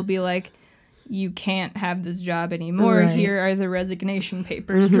likelihood. They'll be like, you can't have this job anymore. Right. Here are the resignation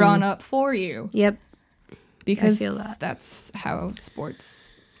papers drawn up for you. Yep. Because I feel that. That's how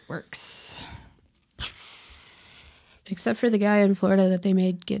sports works. Except for the guy in Florida that they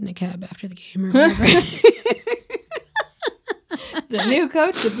made get in a cab after the game or whatever. The new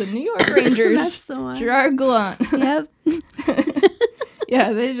coach of the New York Rangers. That's the one. Gerard Gallant. Yep.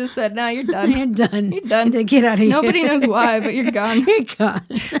 Yeah, they just said, "No, you're done. You're done. You're done. Get out of here. Nobody knows why, but you're gone." You're gone.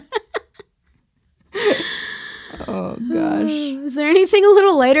 Oh, gosh. Is there anything a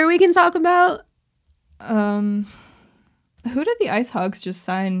little lighter we can talk about? Who did the Ice Hogs just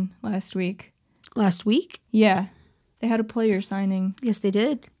sign last week? Last week? Yeah. They had a player signing. Yes, they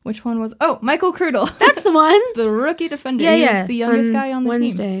did. Which one was... Oh, Michael Krudel. That's the one. The rookie defender. Yeah. He's the youngest guy on the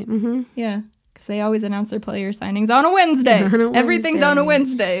Wednesday. team. Mm-hmm. Yeah. Because they always announce their player signings on a Wednesday. Everything's on a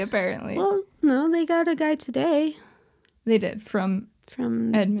Wednesday, apparently. Well, no, they got a guy today. They did, from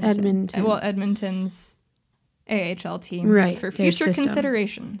Edmonton. Well, Edmonton's AHL team. Right. For future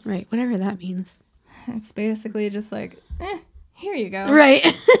considerations. Right, whatever that means. It's basically just like, here you go.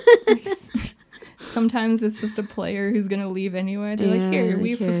 Right. Sometimes it's just a player who's going to leave anyway. They're like, here,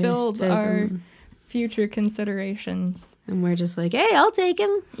 we fulfilled our future considerations. And we're just like, hey, I'll take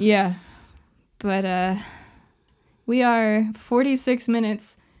him. Yeah. But we are 46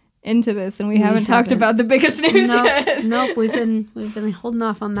 minutes into this, and we haven't talked about the biggest news yet. Nope, we've been holding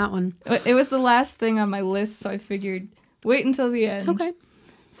off on that one. It was the last thing on my list, so I figured wait until the end. Okay.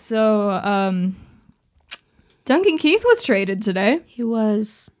 So, Duncan Keith was traded today. He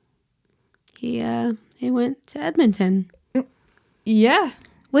was. He went to Edmonton. Yeah.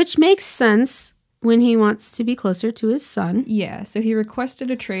 Which makes sense when he wants to be closer to his son. Yeah, so he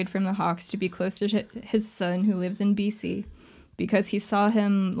requested a trade from the Hawks to be closer to his son, who lives in BC, because he saw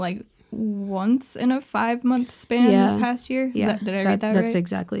him like once in a 5-month span this past year. Yeah. Did I read that right? That's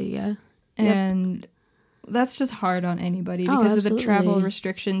exactly, yeah. And that's just hard on anybody because of the travel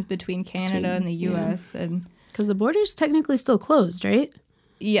restrictions between Canada and the U.S. and because the border's technically still closed, right?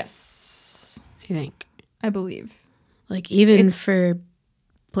 Yes. I think. I believe. Like, even for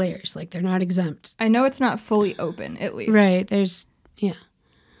players. Like, they're not exempt. I know it's not fully open, at least. Right.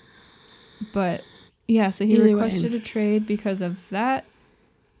 But, yeah, so he requested a trade because of that.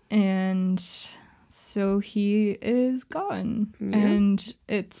 And so he is gone. Yeah. And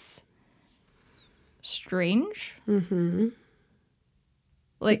it's strange. Mm-hmm.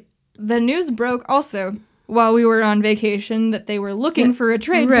 Like, the news broke also while we were on vacation that they were looking for a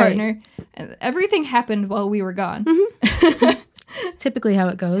trade partner. And everything happened while we were gone. Mm-hmm. Typically how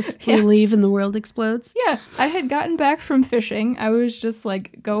it goes. We leave and the world explodes. Yeah. I had gotten back from fishing. I was just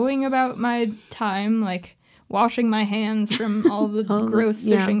like going about my time, like washing my hands from all the gross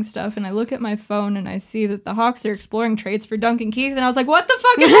fishing stuff. And I look at my phone and I see that the Hawks are exploring trades for Duncan Keith. And I was like, what the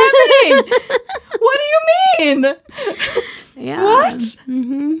fuck is happening? What do you mean? Yeah. What?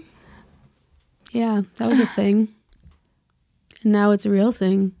 Mm-hmm. Yeah, that was a thing. And now it's a real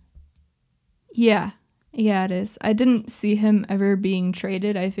thing. Yeah. Yeah, it is. I didn't see him ever being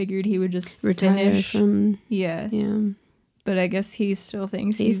traded. I figured he would just retire finish. Yeah. But I guess he still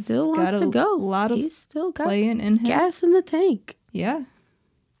thinks he still wants to go. He's still got playing in him. Gas in the tank. Yeah.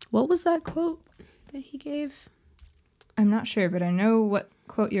 What was that quote that he gave? I'm not sure, but I know what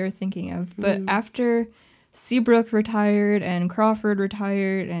quote you're thinking of. But after Seabrook retired and Crawford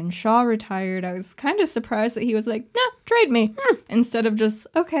retired and Shaw retired, I was kind of surprised that he was like, no, trade me. Instead of just,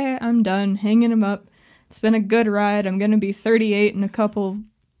 okay, I'm done, hanging him up. It's been a good ride. I'm going to be 38 in a couple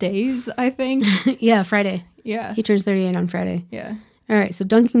days, I think. Yeah, Friday. Yeah. He turns 38 on Friday. Yeah. All right, so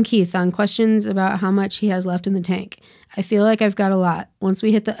Duncan Keith on questions about how much he has left in the tank. I feel like I've got a lot. Once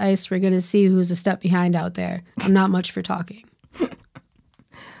we hit the ice, we're going to see who's a step behind out there. I'm not much for talking.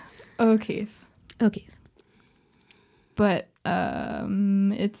 Okay. But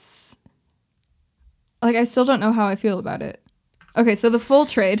it's like I still don't know how I feel about it. Okay, so the full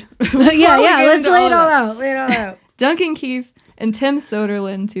trade. Let's lay it all out. Duncan Keith and Tim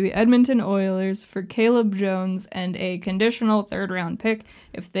Soderlund to the Edmonton Oilers for Caleb Jones and a conditional 3rd-round pick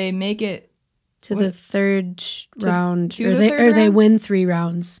if they make it to the third round, or they win 3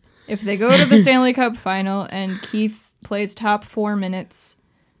 rounds. If they go to the Stanley Cup final and Keith plays top 4 minutes,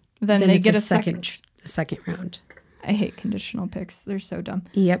 then they get a second round. I hate conditional picks. They're so dumb.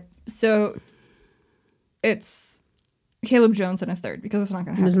 Yep. So it's Caleb Jones and a 3rd because it's not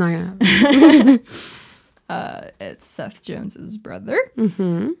going to happen. It's not going to happen. It's Seth Jones's brother.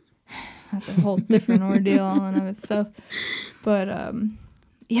 Mm-hmm. That's a whole different ordeal in and of itself. But I'm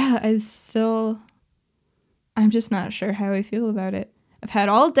just not sure how I feel about it. I've had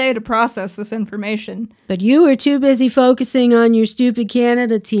all day to process this information. But you were too busy focusing on your stupid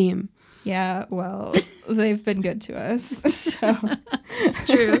Canada team. Yeah, well, they've been good to us. So it's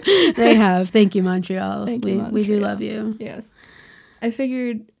true. They have. Thank you, Montreal. Thank you, Montreal. We do love you. Yes. I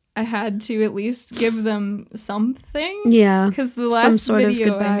figured I had to at least give them something. Yeah. Because the last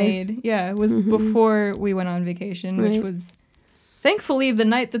video I made, was before we went on vacation, which was thankfully the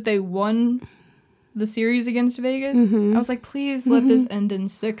night that they won the series against Vegas. I was like, please let this end in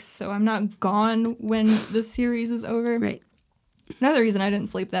 6 so I'm not gone when the series is over. Right. Another reason I didn't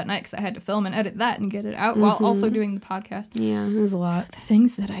sleep that night because I had to film and edit that and get it out while also doing the podcast. Yeah, it was a lot. The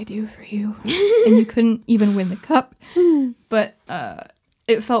things that I do for you. And you couldn't even win the cup. But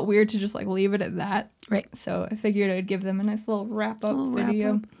it felt weird to just like leave it at that. Right. So I figured I'd give them a nice little wrap-up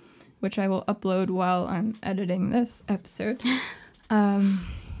video, which I will upload while I'm editing this episode.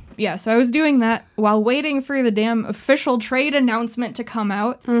 Yeah, so I was doing that while waiting for the damn official trade announcement to come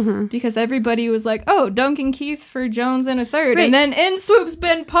out because everybody was like, oh, Duncan Keith for Jones in a third. Right. And then in swoops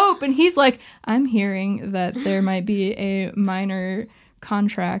Ben Pope, and he's like, I'm hearing that there might be a minor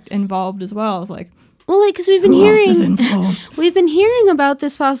contract involved as well. I was like, well, like, because we've been hearing about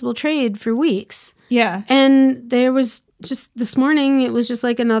this possible trade for weeks. Yeah. And there was just this morning, it was just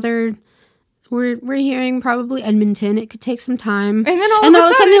like another... We're hearing probably Edmonton. It could take some time. And then all of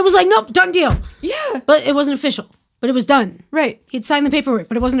a sudden it was like, nope, done deal. Yeah. But it wasn't official. But it was done. Right. He'd signed the paperwork,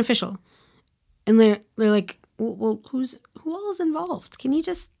 but it wasn't official. And they're like, well, who all is involved? Can you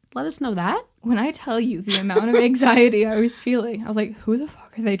just let us know that? When I tell you the amount of anxiety I was feeling, I was like, who the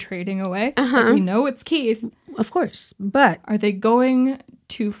fuck are they trading away? Like, we know it's Keith. Of course. But are they going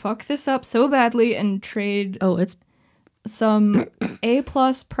to fuck this up so badly and trade... Oh, it's... some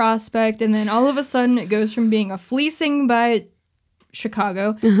A-plus prospect, and then all of a sudden it goes from being a fleecing by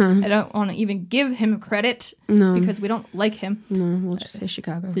Chicago. I don't want to even give him credit because we don't like him. No, we'll just say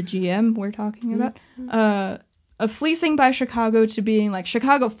Chicago. The GM we're talking about. A fleecing by Chicago to being like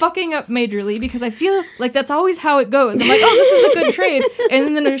Chicago fucking up majorly because I feel like that's always how it goes. I'm like, oh, this is a good trade.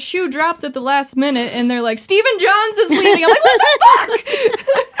 And then a shoe drops at the last minute and they're like, Stephen Johns is leaving. I'm like, what the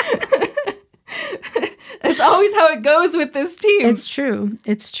fuck? It's always how it goes with this team. It's true.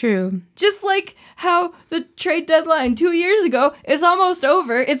 It's true. Just like how the trade deadline 2 years ago is almost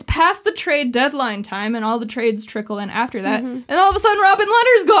over. It's past the trade deadline time and all the trades trickle in after that. And all of a sudden Robin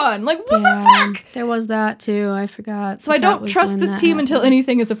Lehner's gone. Like, what the fuck? There was that too. I forgot. So I don't trust this team until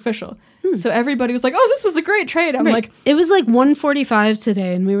anything is official. So everybody was like, oh, this is a great trade. I'm like... It was like 1:45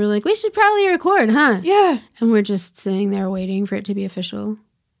 today and we were like, we should probably record, huh? Yeah. And we're just sitting there waiting for it to be official.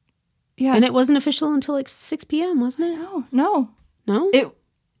 Yeah. And it wasn't official until like 6 p.m., wasn't it? No.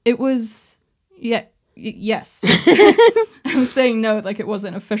 It was, yes. I was saying no, like it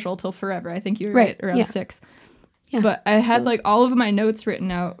wasn't official till forever. I think you were right around 6. Yeah. But I had like all of my notes written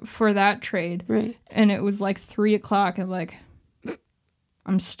out for that trade. Right. And it was like 3 o'clock and like,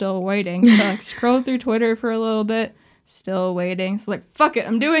 I'm still waiting. So I like scrolled through Twitter for a little bit. Still waiting. So like, fuck it.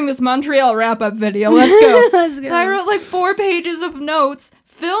 I'm doing this Montreal wrap-up video. Let's go. Let's go. So I wrote like 4 pages of notes.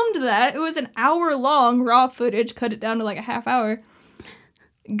 Filmed that. It was an hour long raw footage, cut it down to like a half hour.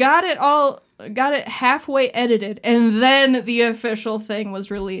 Got it halfway edited, and then the official thing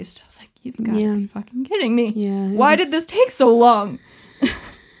was released. I was like, you've got to be fucking kidding me. Yeah. Why did this take so long? I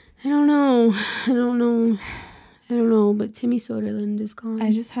don't know, but Timmy Soderlund is gone.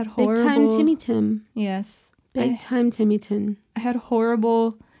 I just had horrible... Big time Timmy Tim. Yes. Big time Timmy Tim. I had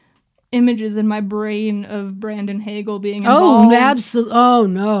horrible... images in my brain of Brandon Hagel being involved. Oh, absolutely.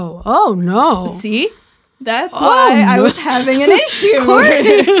 Oh, no. See? That's why I was having an issue.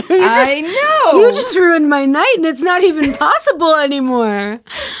 I know. You just ruined my night, and it's not even possible anymore.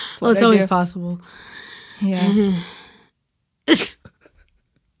 Well, it's always possible. Yeah.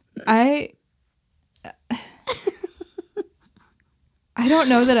 I don't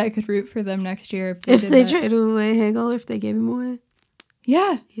know that I could root for them next year. If they traded away Hagel, if they gave him away.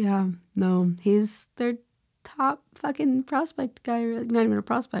 Yeah. Yeah. No, he's their top fucking prospect guy. Not even a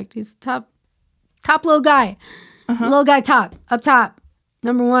prospect. He's top little guy. Little guy up top.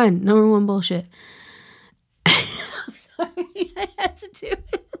 Number one bullshit. I'm sorry. I had to do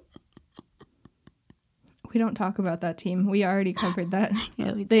it. We don't talk about that team. We already covered that.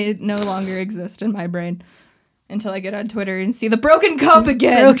 Yeah, they no longer exist in my brain until I get on Twitter and see the broken cup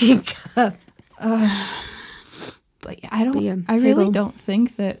again. Broken cup. But I really don't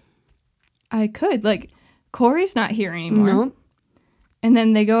think that I could. Like, Corey's not here anymore. Nope. And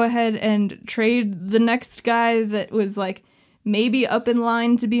then they go ahead and trade the next guy that was, like, maybe up in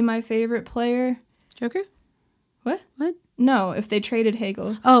line to be my favorite player. Joker? What? What? No, if they traded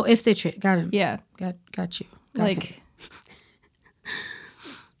Hagel. Oh, if they got him. Yeah. Got you. Like,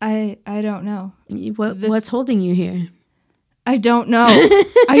 I don't know. What's holding you here? I don't know.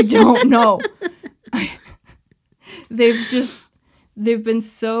 I don't know. They've been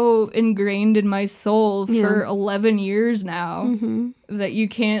so ingrained in my soul for 11 years now that you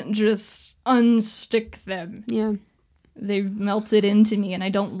can't just unstick them. Yeah. They've melted into me and I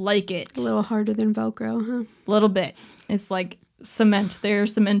don't like it. A little harder than Velcro, huh? A little bit. It's like cement. They're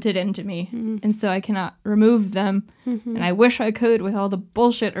cemented into me. And so I cannot remove them. And I wish I could with all the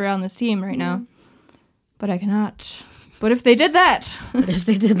bullshit around this team right now. But I cannot. But if they did that.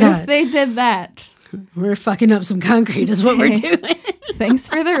 We're fucking up some concrete is what we're doing. Thanks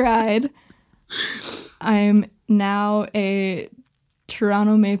for the ride. I'm now a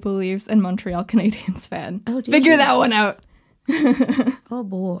Toronto Maple Leafs and Montreal Canadiens fan. Oh, figure that one out. Oh,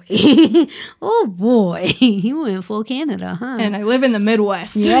 boy. Oh, boy. You went full Canada, huh? And I live in the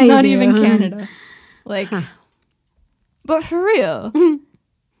Midwest. Yeah, not even Canada. Like, but for real,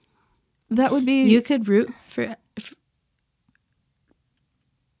 that would be... You could root for...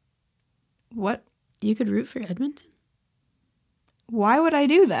 What? You could root for Edmonton? Why would I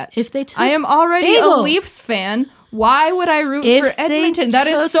do that? If they took I am already a Leafs fan. Why would I root for Edmonton? That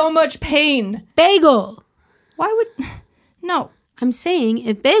is so much pain. Bagel. Why would... No. I'm saying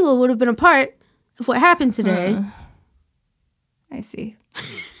if Bagel would have been a part of what happened today... I see.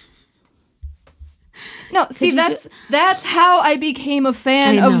 No, see, that's how I became a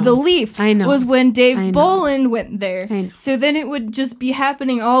fan of the Leafs. I know. Was when Dave Bolland went there. So then it would just be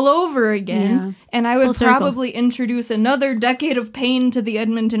happening all over again. Yeah. And I would probably introduce another decade of pain to the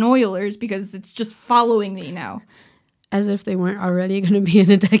Edmonton Oilers because it's just following me now. As if they weren't already going to be in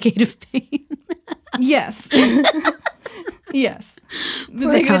a decade of pain. Yes. Yes.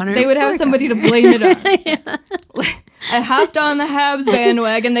 They would have somebody to blame it on. Yeah. I hopped on the Habs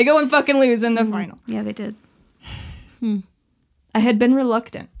bandwagon. They go and fucking lose in the final. Yeah, they did. I had been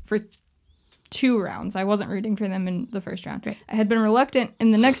reluctant for 2 rounds. I wasn't rooting for them in the first round. Right. I had been reluctant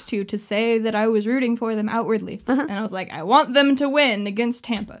in the next 2 to say that I was rooting for them outwardly. And I was like, I want them to win against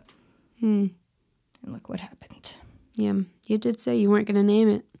Tampa. And look what happened. Yeah, you did say you weren't going to name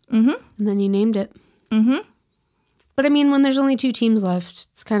it. And then you named it. But I mean, when there's only 2 teams left,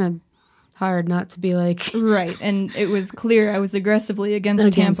 it's kind of hard not to be like... Right, and it was clear I was aggressively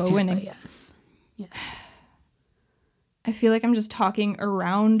against Tampa winning. Yes. I feel like I'm just talking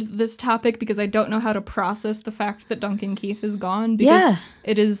around this topic because I don't know how to process the fact that Duncan Keith is gone. Because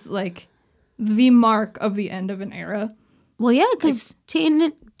it is like the mark of the end of an era. Well, yeah, because Tane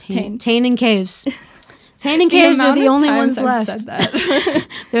and Caves. Tane and Caves are the only ones left.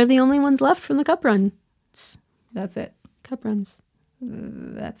 They're the only ones left from the Cup runs. That's it. Cup runs.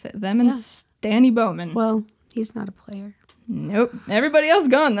 That's it. Them and Stanny Bowman. Well, he's not a player. Nope. Everybody else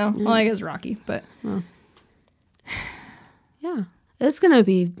gone, though. Well, I guess Rocky, but... Well. Yeah. It's going to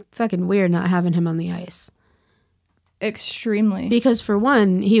be fucking weird not having him on the ice. Extremely. Because, for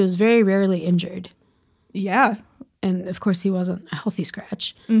one, he was very rarely injured. Yeah. And, of course, he wasn't a healthy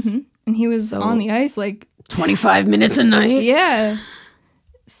scratch. And he was on the ice, like... 25 minutes a night. Yeah.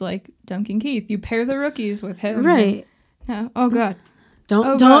 It's like Duncan Keith. You pair the rookies with him. Right. Yeah. Oh, God.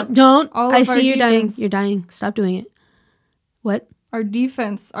 Don't. I see you're dying. You're dying. Stop doing it. What? Our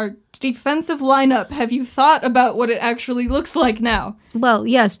defensive lineup. Have you thought about what it actually looks like now? Well,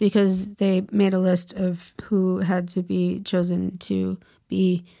 yes, because they made a list of who had to be chosen to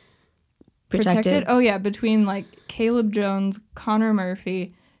be protected. Oh, yeah. Between, like, Caleb Jones, Connor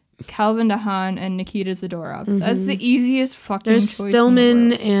Murphy, Calvin DeHaan, and Nikita Zadorov. That's the easiest fucking choice in the world. There's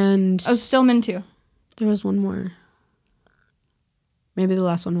Stillman and... Oh, Stillman, too. There was one more. Maybe the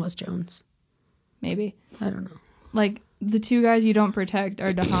last one was Jones. Maybe. I don't know. Like, the 2 guys you don't protect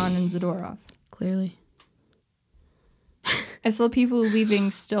are DeHaan and Zadorov. Clearly. I saw people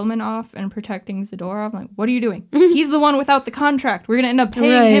leaving Stillman off and protecting Zadorov. I'm like, what are you doing? He's the one without the contract. We're going to end up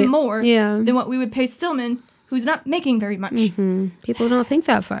paying him more than what we would pay Stillman, who's not making very much. People don't think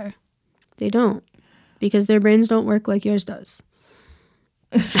that far. They don't. Because their brains don't work like yours does.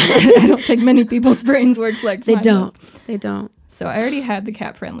 I don't think many people's brains work like mine does. They don't. So I already had the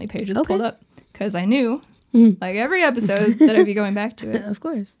cap-friendly pages pulled up because I knew, like every episode, that I'd be going back to it. Of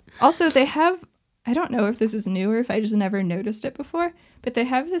course. Also, they have, I don't know if this is new or if I just never noticed it before, but they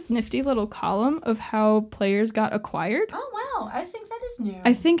have this nifty little column of how players got acquired. Oh, wow. I think that is new.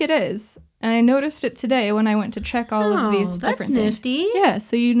 I think it is. And I noticed it today when I went to check all of these different things. That's nifty. Yeah,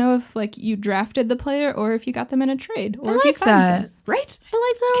 so you know if like you drafted the player or if you got them in a trade. Or if you signed that. Them. Right? I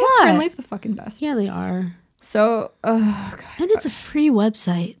like that a lot. Cap-friendly's the fucking best. Yeah, they are. So, God. And it's a free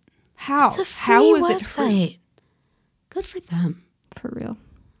website. How? It's a free website. Good for them. For real.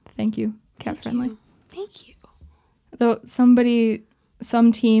 Thank you, Cap Friendly. Thank you. Though somebody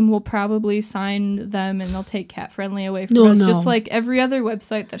some team will probably sign them and they'll take Cap Friendly away from us, just like every other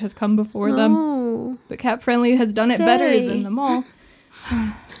website that has come before them. But Cap Friendly has done it better than them all.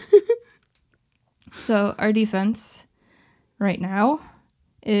 So our defense right now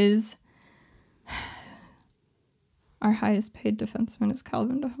is our highest paid defenseman is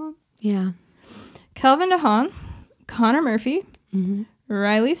Calvin DeHaan. Yeah. Calvin DeHaan, Connor Murphy,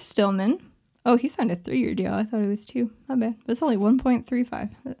 Riley Stillman. Oh, he signed a 3-year deal. I thought it was 2. My bad. But it's only 1.35.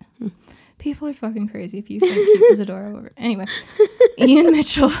 People are fucking crazy if you think Keith Isadora over. Anyway, Ian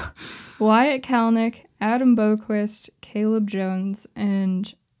Mitchell, Wyatt Kalnick, Adam Boquist, Caleb Jones,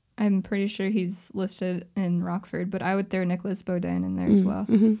 and I'm pretty sure he's listed in Rockford, but I would throw Nicholas Beaudin in there as well.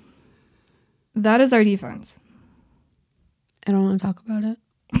 That is our defense. I don't want to talk about it.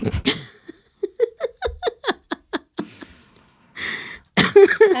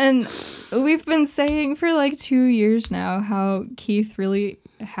 And we've been saying for like 2 years now how Keith really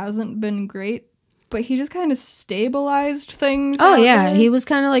hasn't been great, but he just kind of stabilized things. Oh, yeah. There. He was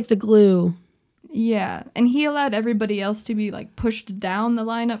kind of like the glue. Yeah. And he allowed everybody else to be like pushed down the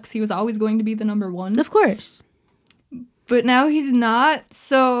lineup because he was always going to be the number 1. Of course. But now he's not.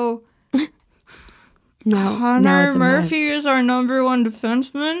 So Connor Murphy is our number 1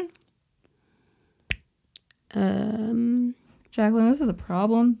 defenseman. Jacqueline, this is a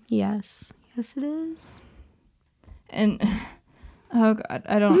problem. Yes. Yes, it is. And, oh, God,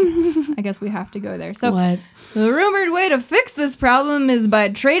 I guess we have to go there. So, what? The rumored way to fix this problem is by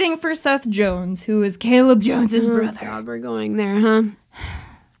trading for Seth Jones, who is Caleb Jones's brother. God, we're going there, huh?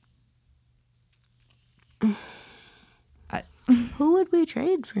 Who would we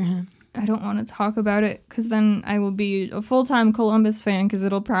trade for him? I don't want to talk about it, because then I will be a full-time Columbus fan, because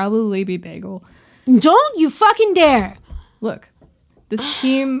it'll probably be Bagel. Don't you fucking dare! Look, this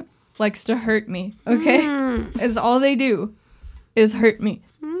team likes to hurt me, okay? It's all they do is hurt me.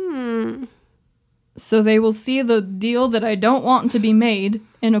 So they will see the deal that I don't want to be made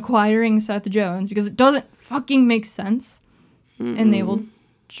in acquiring Seth Jones because it doesn't fucking make sense. And they will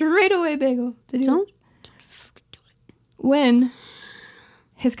trade away Bagel to do it. Don't do it. When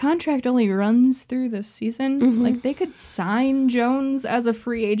his contract only runs through this season, like they could sign Jones as a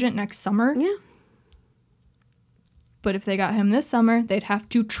free agent next summer. Yeah. But if they got him this summer, they'd have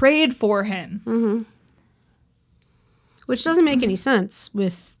to trade for him. Which doesn't make any sense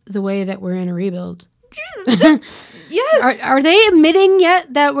with the way that we're in a rebuild. Yes! Are they admitting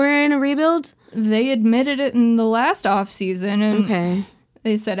yet that we're in a rebuild? They admitted it in the last offseason. And okay.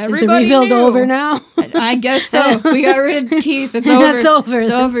 They said everybody Is the rebuild knew. over now? I guess so. We got rid of Keith. It's over. That's over.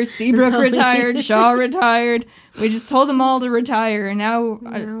 It's over. Seabrook retired. Shaw retired. We just told them all to retire, and now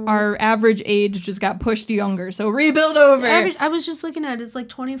our average age just got pushed younger. So rebuild over. I was just looking at it. It's like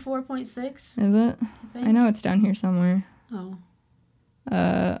 24.6. Is it? I know it's down here somewhere. Oh.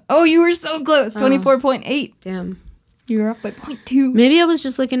 Oh, you were so close. 24.8. Damn. You were up by 0.2. Maybe I was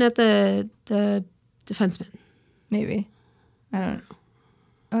just looking at the defenseman. Maybe. I don't know.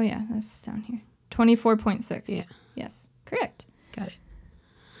 Oh, yeah. That's down here. 24.6. Yeah. Yes. Correct. Got it.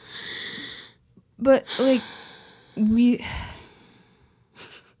 But, like, we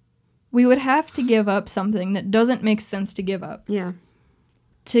would have to give up something that doesn't make sense to give up. Yeah.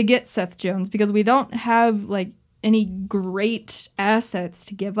 To get Seth Jones, because we don't have, like, any great assets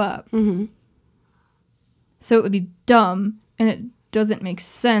to give up. So it would be dumb, and it doesn't make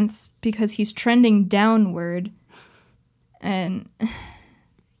sense because he's trending downward. And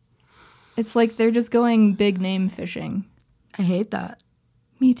it's like they're just going big name fishing. I hate that.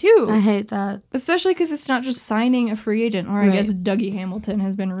 Me too. I hate that. Especially because it's not just signing a free agent, or I guess Dougie Hamilton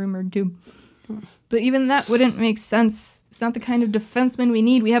has been rumored too. But even that wouldn't make sense. It's not the kind of defenseman we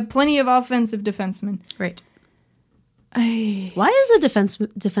need. We have plenty of offensive defensemen. Right. Why is a defensive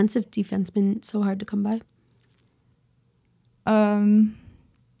defenseman so hard to come by? I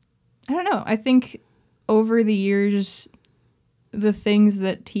don't know. I think over the years, the things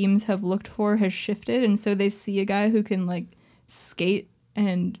that teams have looked for has shifted, and so they see a guy who can like skate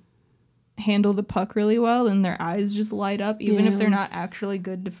and handle the puck really well, and their eyes just light up, even if they're not actually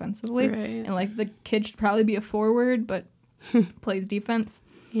good defensively. Right. And like the kid should probably be a forward, but plays defense.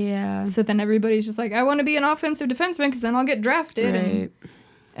 Yeah. So then everybody's just like, I want to be an offensive defenseman because then I'll get drafted. Right.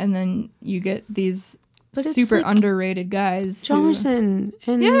 And then you get these super like underrated guys. Johnson.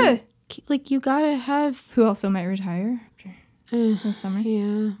 And like you gotta have... Who also might retire this summer.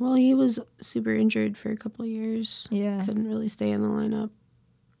 Yeah. Well, he was super injured for a couple of years. Yeah. Couldn't really stay in the lineup.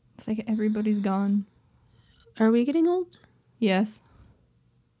 It's like everybody's gone. Are we getting old? Yes.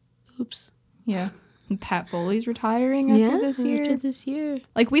 Oops. Yeah. And Pat Foley's retiring after this year. After this year.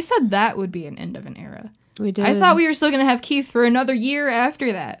 Like, we said that would be an end of an era. We did. I thought we were still going to have Keith for another year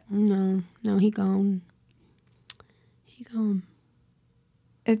after that. No, he gone.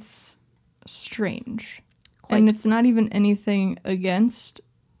 It's strange. Quite. And it's not even anything against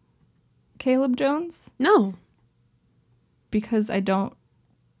Caleb Jones. No. Because I don't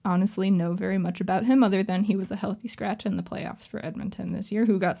honestly know very much about him other than he was a healthy scratch in the playoffs for Edmonton this year,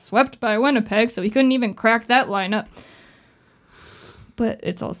 who got swept by Winnipeg, so he couldn't even crack that lineup. But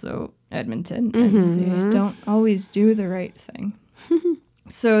it's also Edmonton, and they don't always do the right thing.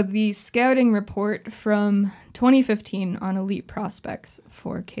 So the scouting report from 2015 on elite prospects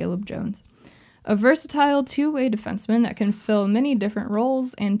for Caleb Jones. A versatile two-way defenseman that can fill many different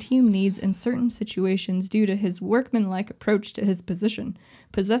roles and team needs in certain situations due to his workmanlike approach to his position.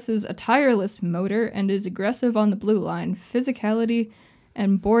 Possesses a tireless motor and is aggressive on the blue line. Physicality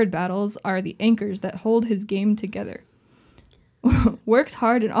and board battles are the anchors that hold his game together. Works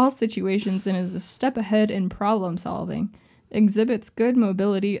hard in all situations and is a step ahead in problem solving. Exhibits good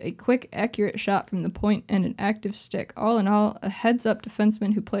mobility, a quick, accurate shot from the point, and an active stick. All in all, a heads-up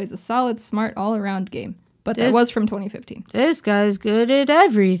defenseman who plays a solid, smart, all-around game. But that was from 2015. This guy's good at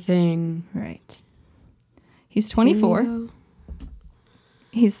everything. Right. He's 24.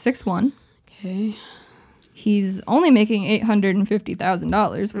 He's 6'1". Okay. He's only making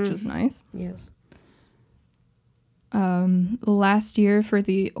 $850,000, which is nice. Yes. Last year for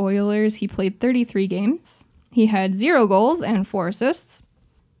the Oilers, he played 33 games. He had 0 goals and 4 assists.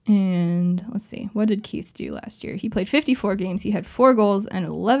 And let's see, what did Keith do last year? He played 54 games. He had 4 goals and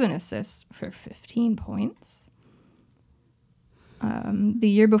 11 assists for 15 points. The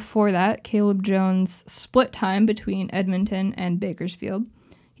year before that, Caleb Jones split time between Edmonton and Bakersfield.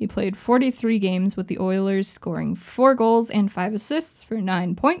 He played 43 games with the Oilers, scoring 4 goals and 5 assists for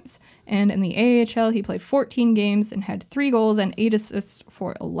 9 points. And in the AHL, he played 14 games and had 3 goals and 8 assists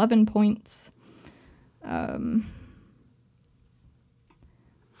for 11 points. I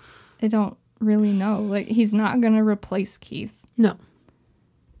don't really know. Like, he's not going to replace Keith. No.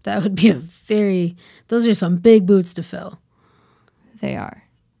 That would be those are some big boots to fill. They are.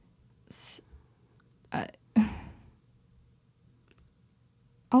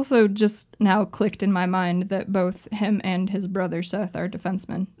 Also, just now clicked in my mind that both him and his brother Seth are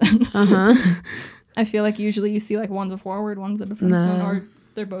defensemen. I feel like usually you see like one's a forward, one's a defenseman, or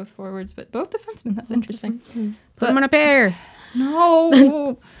they're both forwards, but both defensemen. That's interesting. Put them on a pair.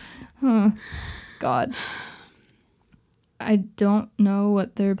 No. God. I don't know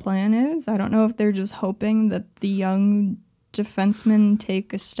what their plan is. I don't know if they're just hoping that the young defensemen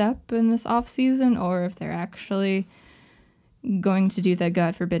take a step in this offseason or if they're actually going to do that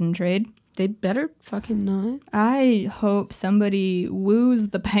God forbidden trade. They better fucking not. I hope somebody woos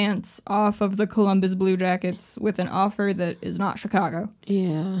the pants off of the Columbus Blue Jackets with an offer that is not Chicago.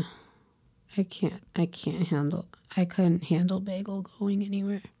 Yeah. I couldn't handle Bagel going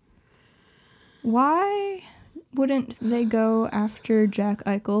anywhere. Why wouldn't they go after Jack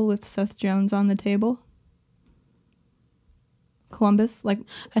Eichel with Seth Jones on the table? Columbus, like...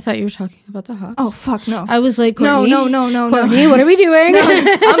 I thought you were talking about the Hawks. Oh, fuck, no. I was like, Courtney, no. Courtney, what are we doing? No,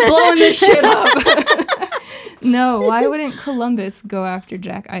 I'm blowing this shit up. No, why wouldn't Columbus go after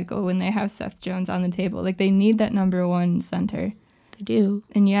Jack Eichel when they have Seth Jones on the table? Like, they need that number one center. They do.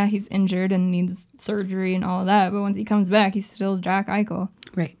 And yeah, he's injured and needs surgery and all of that, but once he comes back, he's still Jack Eichel.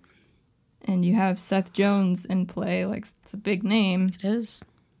 Right. And you have Seth Jones in play, like, it's a big name. It is.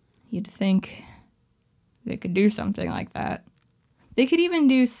 You'd think they could do something like that. They could even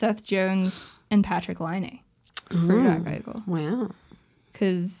do Seth Jones and Patrick Laine for Jack Eichel. Wow.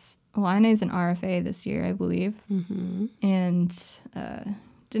 Because Laine's an RFA this year, I believe. Mm-hmm. And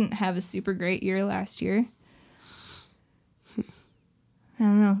didn't have a super great year last year. I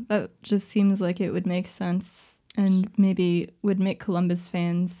don't know. That just seems like it would make sense and maybe would make Columbus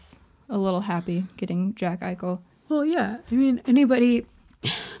fans a little happy getting Jack Eichel. Well, yeah. I mean, anybody...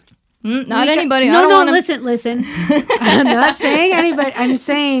 Not anybody. Listen. I'm not saying anybody. I'm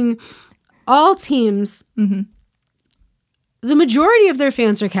saying all teams, the majority of their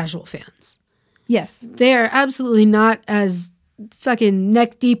fans are casual fans. Yes. They are absolutely not as fucking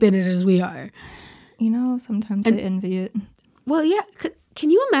neck deep in it as we are. You know, sometimes I envy it. Well, yeah. Can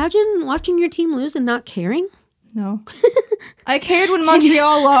you imagine watching your team lose and not caring? No. I cared when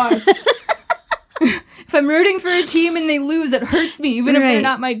Montreal lost. If I'm rooting for a team and they lose, it hurts me, even if they're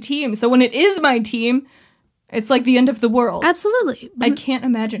not my team. So when it is my team, it's like the end of the world. Absolutely. I can't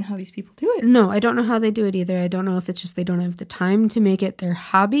imagine how these people do it. No, I don't know how they do it either. I don't know if it's just they don't have the time to make it their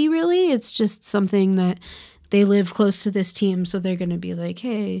hobby, really. It's just something that they live close to this team, so they're going to be like,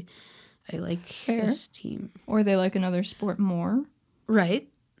 hey, I like this team. Or they like another sport more. Right.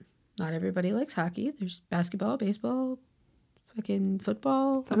 not everybody likes hockey. There's basketball, baseball, fucking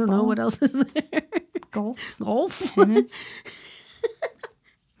football. I don't know what else is there. Golf.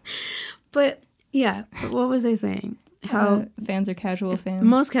 But yeah, what was I saying? How fans are casual fans.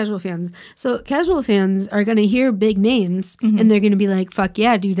 Most casual fans. So casual fans are going to hear big names and they're going to be like, fuck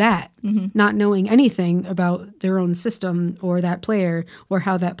yeah, do that. Not knowing anything about their own system or that player or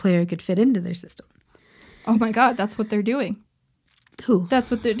how that player could fit into their system. Oh my God, that's what they're doing. Who?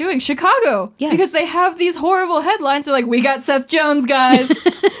 That's what they're doing. Chicago. Yes. Because they have these horrible headlines. They're like, we got Seth Jones, guys.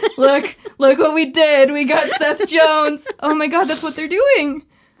 Look what we did. We got Seth Jones. Oh my God, that's what they're doing.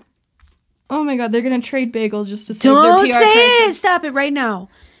 Oh my God, they're going to trade Bagel just to save their PR Don't say crisis. it! Stop it right now.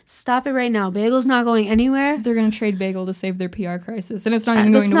 Stop it right now. Bagel's not going anywhere. They're going to trade Bagel to save their PR crisis, and it's not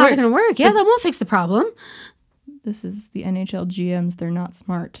even going to work. That's not going to work. Yeah, that won't fix the problem. This is the NHL GMs. They're not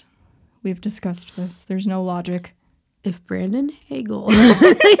smart. We've discussed this. There's no logic. If Brandon Hagel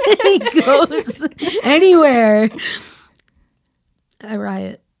goes anywhere, I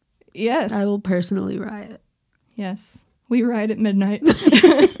riot. Yes. I will personally riot. Yes. We riot at midnight.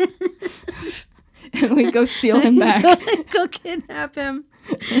 And we go steal him back. Go kidnap him.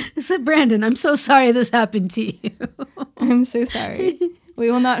 I said, Brandon, I'm so sorry this happened to you. I'm so sorry. We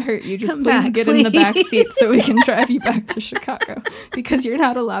will not hurt you. Just Come please back, get in the back seat so we can drive you back to Chicago. Because you're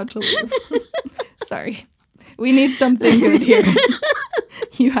not allowed to leave. Sorry. We need something good here.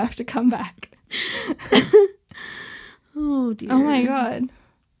 You have to come back. Oh, dear. Oh, my God.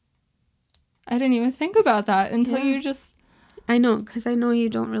 I didn't even think about that until you just... I know, because I know you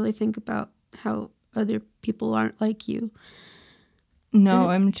don't really think about how other people aren't like you. No,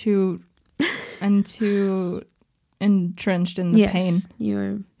 I'm too entrenched in the pain.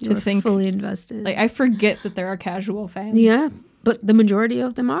 You're think, fully invested. Like, I forget that there are casual fans. Yeah, but the majority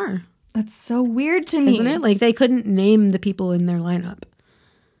of them are. That's so weird to me. Isn't it? Like, they couldn't name the people in their lineup.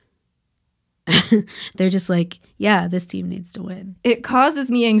 They're just like, yeah, this team needs to win. It causes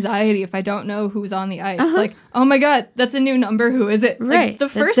me anxiety if I don't know who's on the ice. Like, oh my God, that's a new number. Who is it? Right. Like, the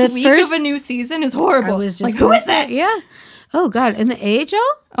first week of a new season is horrible. I was just like, who is that? Yeah. Oh, God. In the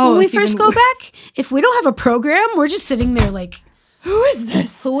AHL? Oh, when we first go back, if we don't have a program, we're just sitting there like, who is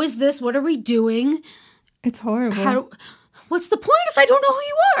this? Who is this? What are we doing? It's horrible. What's the point if I don't know who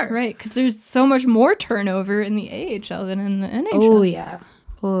you are? Right, because there's so much more turnover in the AHL than in the NHL. Oh, yeah.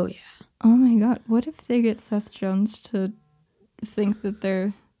 Oh, yeah. Oh, my God. What if they get Seth Jones to think that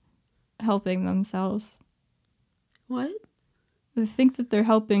they're helping themselves? What? They think that they're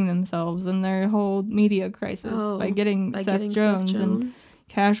helping themselves in their whole media crisis by getting Seth Jones. And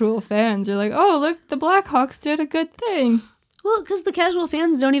casual fans are like, oh, look, the Blackhawks did a good thing. Well, because the casual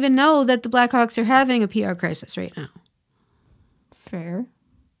fans don't even know that the Blackhawks are having a PR crisis right now. Fair.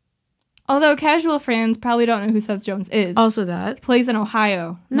 Although casual fans probably don't know who Seth Jones is. Also that. He plays in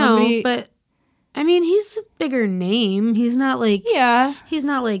Ohio. No, but, I mean, he's a bigger name. He's not like... Yeah. He's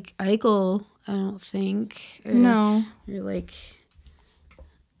not like Eichel, I don't think. No. Or like...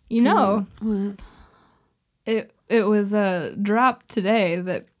 You know, what? It was dropped today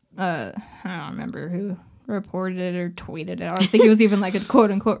that, I don't remember who reported it or tweeted it. I don't think it was even like a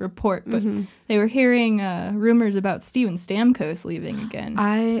quote-unquote report, but they were hearing rumors about Steven Stamkos leaving again.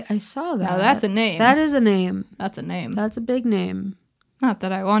 I saw that. Now that's a name. That is a name. That's a name. That's a big name. Not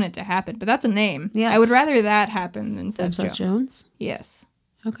that I want it to happen, but that's a name. Yes. I would rather that happen than Seth Jones. Yes.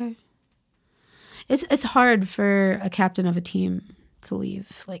 Okay. It's hard for a captain of a team to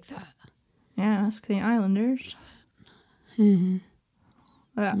leave like that. Yeah, ask the Islanders.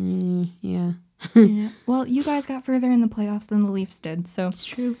 Yeah. Yeah. Well, you guys got further in the playoffs than the Leafs did, so... It's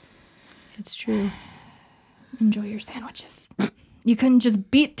true. It's true. Enjoy your sandwiches. You couldn't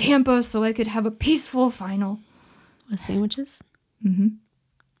just beat Tampa so I could have a peaceful final. With sandwiches? Mm-hmm.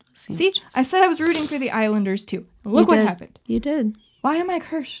 See, I said I was rooting for the Islanders, too. Look what happened. You did. Why am I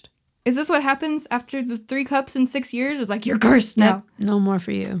cursed? Is this what happens after the 3 cups in 6 years? It's like, you're cursed now. Yep. No more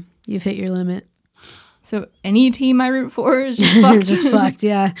for you. You've hit your limit. So any team I root for is just fucked. Just fucked,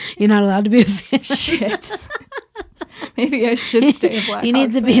 yeah. You're not allowed to be a fan. Shit. Maybe I should stay a Blackhawks. You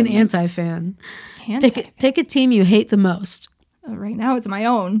need to be an anti-fan. Pick a team you hate the most. Right now it's my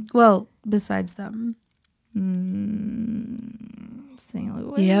own. Well, besides them. St.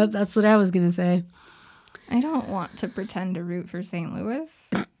 Louis? Yep, that's what I was going to say. I don't want to pretend to root for St. Louis.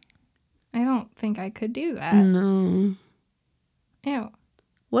 I don't think I could do that. No. Ew.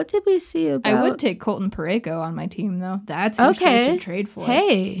 What did we see about... I would take Colton Parayko on my team, though. That's who I should trade for.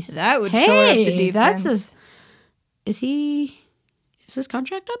 Hey. That would shore up the defense. Is his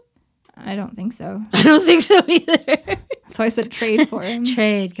contract up? I don't think so. I don't think so either. That's why I said trade for him.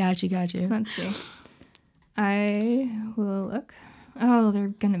 Trade. Got you. Let's see. I will look Oh, they're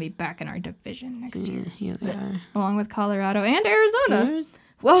going to be back in our division next year. Yeah, they are. Along with Colorado and Arizona.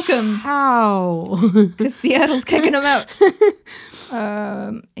 Welcome. How? Because Seattle's kicking them out.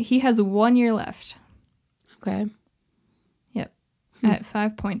 He has 1 year left. Okay. Yep. At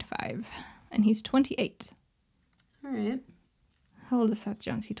 5.5. And he's 28. All right. How old is Seth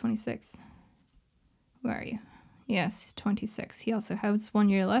Jones? He's 26. Where are you? Yes, 26. He also has 1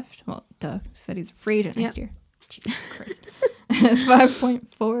 year left. Well, duh. Said he's a free agent next year. Jesus Christ.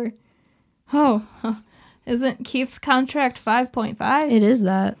 5.4. Oh, isn't Keith's contract 5.5? It is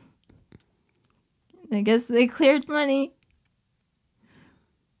that. I guess they cleared money.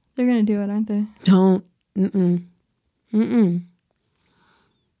 They're going to do it, aren't they? Don't.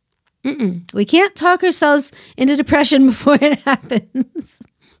 We can't talk ourselves into depression before it happens.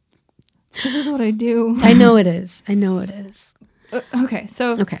 This is what I do. I know it is. Okay,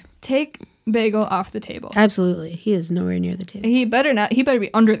 so take Bagel off the table. Absolutely. He is nowhere near the table. He better not. He better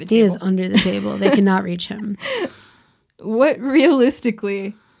be under the table. He is under the table. They cannot reach him. What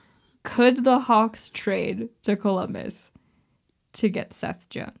realistically could the Hawks trade to Columbus to get Seth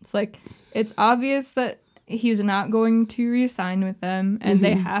Jones? Like, it's obvious that he's not going to re-sign with them, and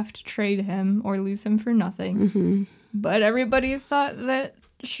they have to trade him or lose him for nothing. But everybody thought that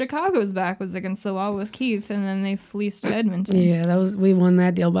Chicago's back was against the wall with Keith, and then they fleeced Edmonton. Yeah, we won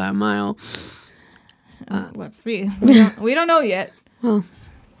that deal by a mile. Let's see. We don't know yet. Well,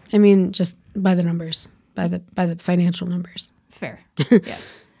 I mean, just by the numbers, by the financial numbers. Fair.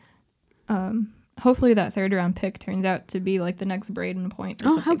 Yes. Hopefully that third round pick turns out to be like the next Braden Point. Or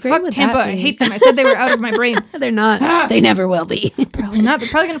something. How great Fuck would Tampa. that be? I hate them. I said they were out of my brain. They're not. They never will be. Probably not. They're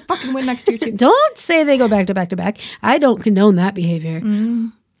probably gonna fucking win next year too. Don't say they go back to back to back. I don't condone that behavior.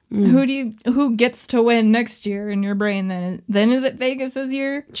 Who gets to win next year in your brain? Then is it Vegas this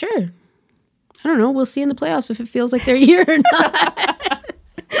year? Sure. I don't know. We'll see in the playoffs if it feels like their year or not.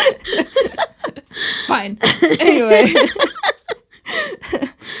 Fine. Anyway,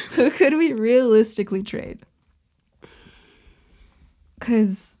 who could we realistically trade?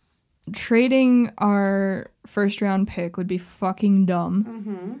 Because trading our first round pick would be fucking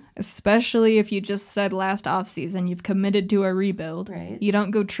dumb. Especially if you just said last offseason you've committed to a rebuild. Right. You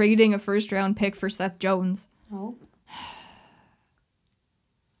don't go trading a first round pick for Seth Jones. Oh.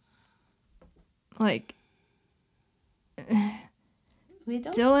 Like, We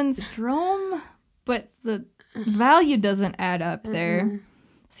don't. Dylan Strome, but the value doesn't add up there.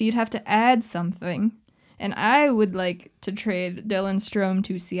 So you'd have to add something. And I would like to trade Dylan Strome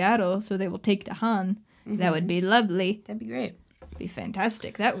to Seattle so they will take DeHaan. That would be lovely. That'd be great. Be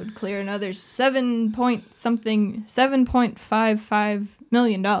fantastic. That would clear another $7.55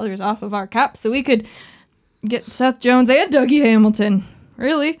 million off of our cap so we could get Seth Jones and Dougie Hamilton.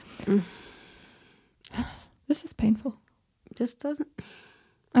 Really? This is painful. This doesn't.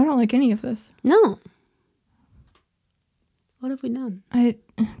 I don't like any of this. No. What have we done?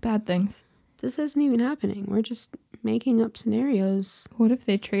 Bad things. This isn't even happening. We're just making up scenarios. What if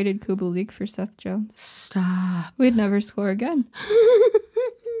they traded Kubalik for Seth Jones? Stop. We'd never score again.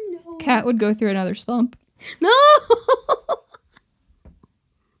 No. Cat would go through another slump. No.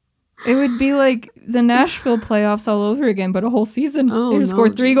 It would be like the Nashville playoffs all over again, but a whole season. Oh, they would score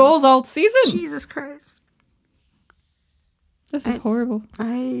 3 goals all season. Jesus Christ. This is horrible.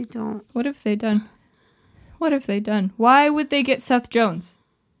 I don't. What have they done? What have they done? Why would they get Seth Jones?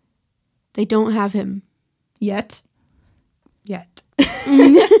 They don't have him. Yet.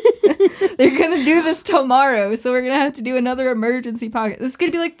 They're They're going to do this tomorrow, so we're going to have to do another emergency pocket. This is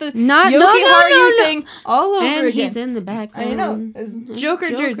going to be like the thing all over and again. He's in the background. I know. It's Joker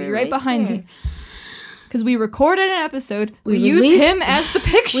jersey right behind me. Because we recorded an episode. We used him as the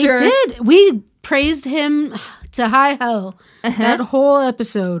picture. We did. We praised him to high hell. That whole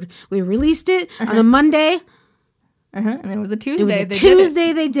episode. We released it on a Monday. And then it was a Tuesday.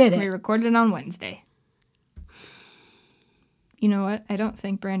 They did it. We recorded it on Wednesday. You know what? I don't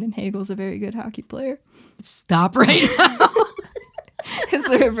think Brandon Hagel's a very good hockey player. Stop right now. Is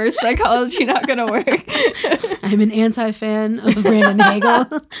the reverse psychology not going to work? I'm an anti-fan of Brandon Hagel.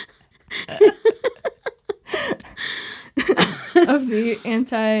 Of the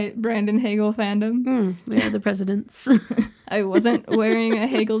anti-Brandon Hagel fandom. We are the presidents. I wasn't wearing a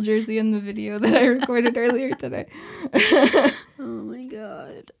Hagel jersey in the video that I recorded earlier today. Oh my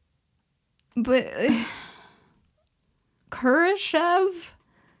god. But Kurashev?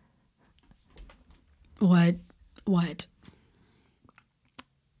 What?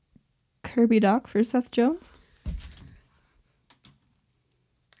 Kirby Doc for Seth Jones?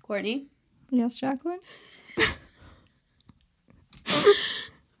 Courtney? Yes, Jacqueline?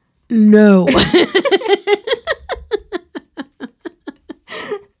 No.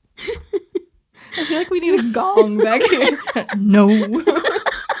 gong back here. No.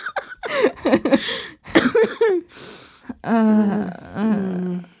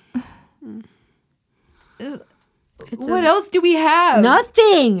 What else do we have?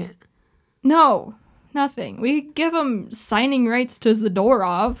 Nothing. No, nothing. We give him signing rights to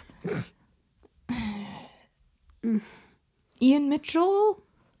Zadorov. Ian Mitchell?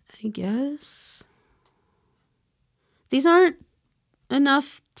 I guess. These aren't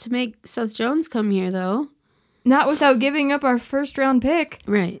enough to make Seth Jones come here, though. Not without giving up our first-round pick.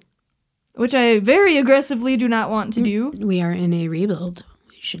 Right. Which I very aggressively do not want to do. We are in a rebuild.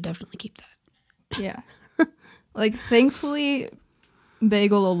 We should definitely keep that. Yeah. Like, thankfully,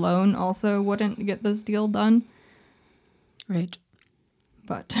 Bagel alone also wouldn't get this deal done. Right.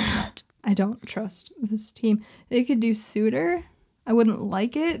 But I don't trust this team. They could do Suter. I wouldn't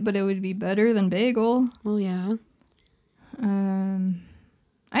like it, but it would be better than Bagel. Well, yeah.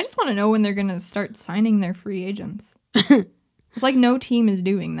 I just want to know when they're going to start signing their free agents. It's like no team is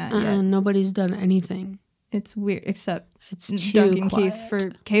doing that yet. Nobody's done anything. It's weird, except it's too Duncan quiet. Keith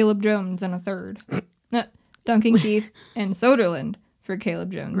for Caleb Jones and a third. No, Duncan Keith and Soderlund for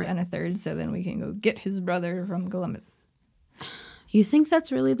Caleb Jones and a third, so then we can go get his brother from Columbus. You think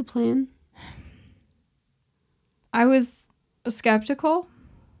that's really the plan? I was skeptical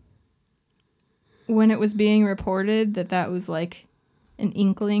when it was being reported that was like an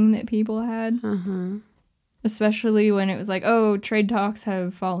inkling that people had. Especially when it was like, oh, trade talks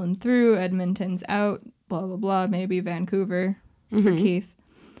have fallen through, Edmonton's out, blah, blah, blah, maybe Vancouver for Keith.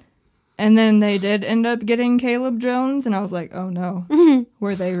 And then they did end up getting Caleb Jones, and I was like, oh no,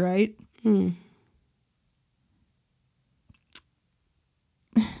 were they right?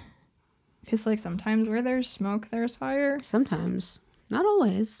 Because like sometimes where there's smoke, there's fire. Sometimes. Not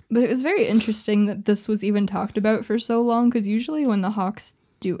always. But it was very interesting that this was even talked about for so long, because usually when the Hawks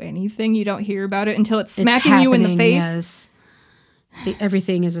do anything, you don't hear about it until it's smacking you in the face. Yes.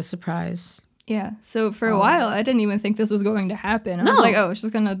 Everything is a surprise. Yeah. So for a while, I didn't even think this was going to happen. I was like, oh, it's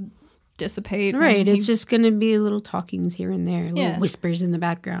just going to dissipate. Right. It's just going to be little talkings here and there, little whispers in the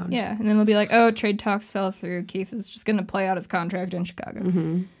background. Yeah. And then it'll be like, oh, trade talks fell through. Keith is just going to play out his contract in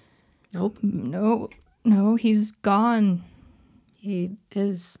Chicago. Nope. No, he's gone. He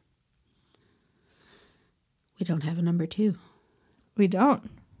is. We don't have a number 2. We don't.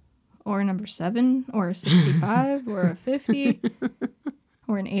 Or a number 7, or a 65, or a 50,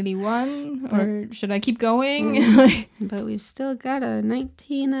 or an 81, or should I keep going? But we've still got a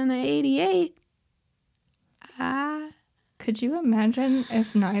 19 and an 88. Could you imagine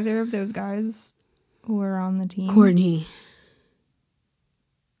if neither of those guys were on the team? Courtney.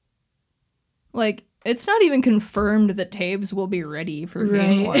 Like, it's not even confirmed that Taves will be ready for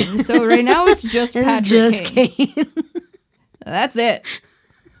game 1. So right now it's just Patrick Kane. That's it.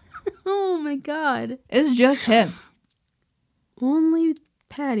 Oh my God. It's just him. Only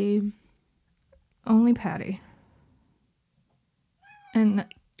Patty. Only Patty. And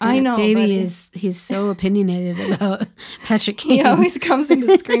I know, baby he's so opinionated about Patrick Kane. He always comes in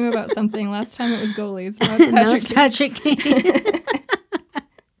to scream about something. Last time it was goalies. Now it's Patrick Kane.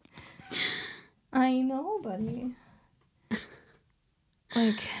 I know, buddy.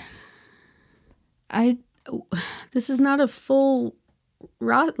 Like, this is not a full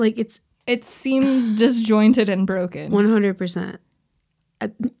like it seems disjointed and broken. 100%.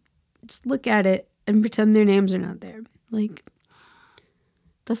 Just look at it and pretend their names are not there. Like,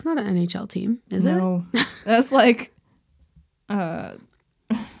 that's not an NHL team, is it? No. That's like it's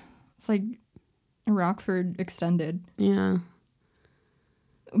like Rockford extended. Yeah.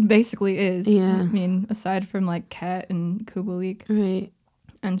 Basically is. Yeah. I mean, aside from like Kat and Kubalik. Right.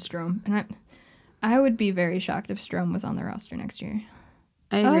 And Strome. And I would be very shocked if Strome was on the roster next year.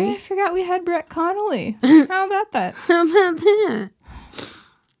 I agree. Oh, I forgot we had Brett Connolly. How about that? How about that?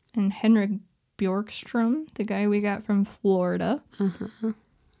 And Henrik Bjorkstrom, the guy we got from Florida.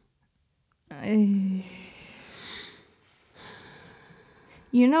 You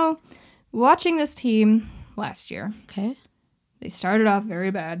know, watching this team last year. Okay. They started off very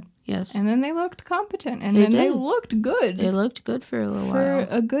bad. Yes. And then they looked competent. And then they looked good. They looked good for a little while. For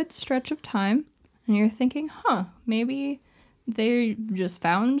a good stretch of time. And you're thinking, maybe they just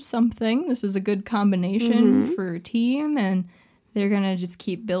found something. This is a good combination for a team. And they're going to just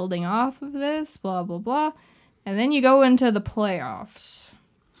keep building off of this, blah, blah, blah. And then you go into the playoffs.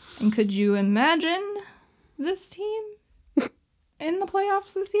 And could you imagine this team in the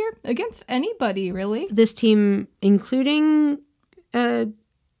playoffs this year? Against anybody, really. This team, including... at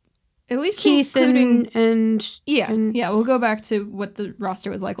least Keith and we'll go back to what the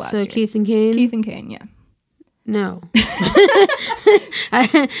roster was like last year. So Keith and Kane? Keith and Kane, yeah. No.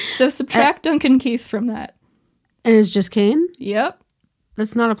 So subtract Duncan Keith from that. And it's just Kane? Yep.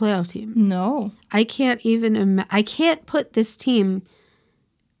 That's not a playoff team. No. I can't even I can't put this team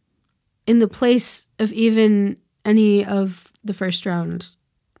in the place of even any of the first round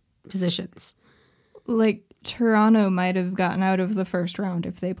positions. Like, Toronto might have gotten out of the first round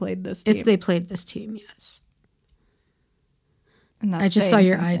if they played this team. If they played this team, yes. And I just saw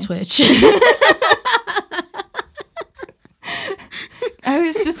your eye twitch. I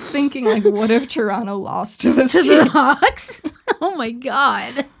was just thinking, like, what if Toronto lost to this to team? the Hawks? Oh my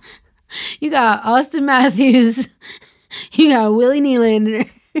God. You got Austin Matthews. You got Willie Nylander.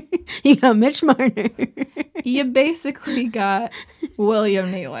 You got Mitch Marner. You basically got William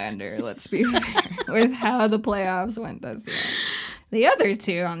Nylander, let's be fair, with how the playoffs went this year. The other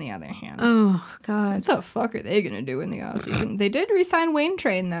two, on the other hand. Oh, God. What the fuck are they going to do in the offseason? They did re-sign Wayne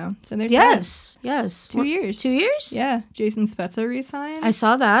Train, though. So there's Yes. 2 years. 2 years? Yeah. Jason Spezza re-signed. I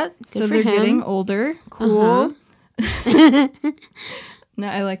saw that. Good so for they're him. getting older. Cool. No,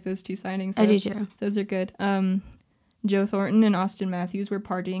 I like those two signings. I do too. Those are good. Joe Thornton and Austin Matthews were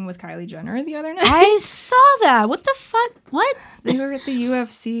partying with Kylie Jenner the other night. I saw that. What the fuck? What? They were at the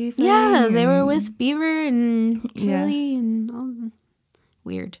UFC thing. Yeah, they were with Bieber and Yeah. Kelly and all.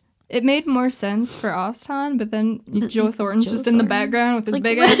 Weird. It made more sense for Austin, but then Joe Thornton's Joe just in the Thornton. background with his Like,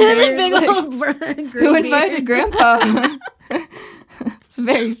 big ass beard. big like, old green who invited beard. Grandpa? It's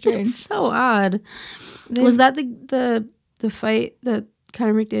very strange. It's so odd. Was that the fight that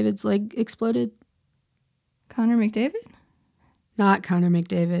Connor McDavid's leg exploded? Connor McDavid? Not Connor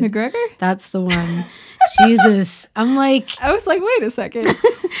McDavid. McGregor? That's the one. Jesus. I'm like, I was like, wait a second.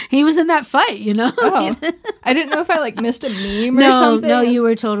 he was in that fight, you know? Oh. I didn't know if I like missed a meme or No, something. no, you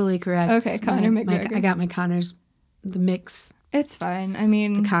were totally correct. Okay, Connor McGregor. I got my Connors, the mix, It's fine. I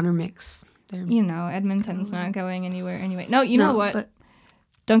mean, the Connor mix. They're, you know, Edmonton's not going anywhere anyway. No, you know what? but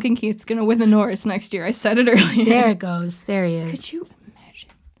Duncan Keith's going to win the Norris next year. I said it earlier. there it goes. There he is. Could you imagine?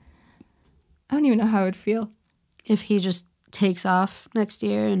 I don't even know how it would feel. If he just takes off next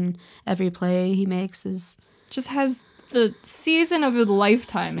year and every play he makes is... Just has the season of a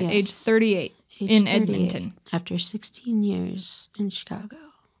lifetime at age 38 in Edmonton. After 16 years in Chicago.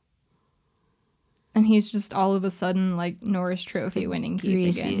 And he's just all of a sudden like Norris Trophy winning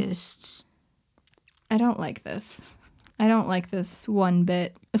Keith again. Greasiest. I don't like this. I don't like this one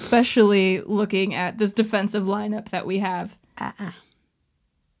bit, especially looking at this defensive lineup that we have.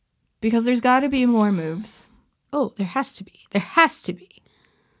 Because there's got to be more moves. Oh, there has to be. There has to be.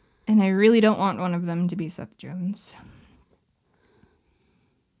 And I really don't want one of them to be Seth Jones.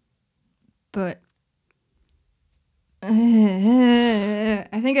 But I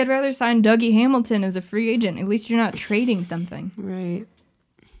think I'd rather sign Dougie Hamilton as a free agent. At least you're not trading something. Right.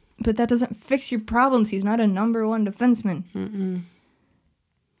 But that doesn't fix your problems. He's not a number one defenseman. Mm-mm.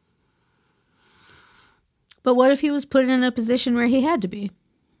 But what if he was put in a position where he had to be?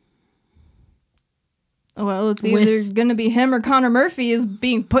 Well, it's either going to be him or Connor Murphy is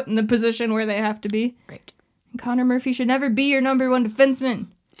being put in the position where they have to be. Right. And Connor Murphy should never be your number one defenseman.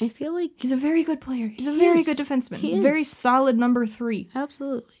 I feel like... He's a very good player. He's a very good defenseman. He is. Very solid number 3.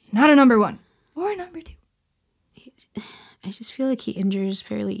 Absolutely. Not a number 1. Or a number 2. I just feel like he injures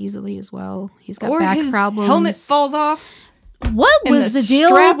fairly easily as well. He's got or back his problems. Helmet falls off. What was the deal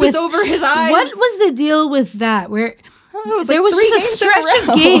strap with... is over his eyes. What was the deal with that? Where there was 3 just a games in stretch a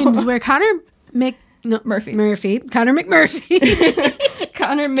row. of games where Connor Murphy. Connor McMurphy.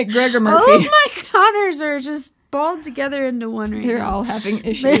 Connor McGregor Murphy. All of my Connors are just balled together into one right They're now. all having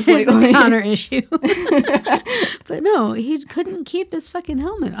issues There's lately. a Connor issue. But no, he couldn't keep his fucking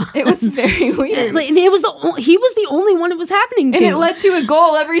helmet on. It was very weird. And he was the only one it was happening to. And it led to a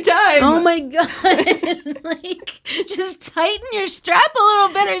goal every time. Oh my God. Like, just tighten your strap a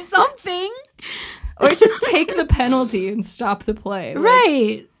little bit or something. Or just take the penalty and stop the play. Like,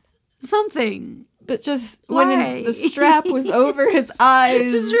 Right. Something. But just Why? when the strap was over his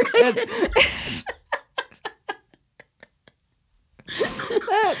eyes. Just right.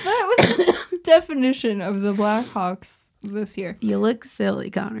 That was the definition of the Blackhawks this year. You look silly,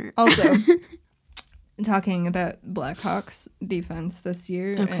 Connor. Also, talking about Blackhawks defense this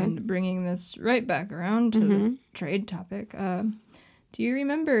year and bringing this right back around to this trade topic. Do you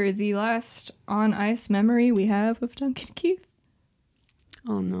remember the last on-ice memory we have of Duncan Keith?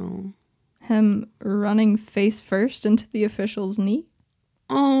 Oh, no. Him running face first into the official's knee?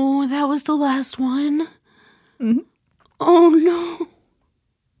 Oh, that was the last one? Mm-hmm. Oh, no.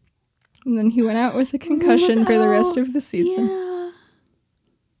 And then he went out with a concussion for the rest of the season. Yeah.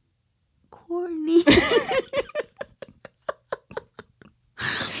 Courtney.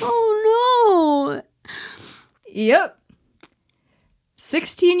 Oh, no. Yep.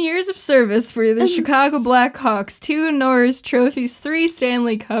 16 years of service for the Chicago Blackhawks, 2 Norris trophies, 3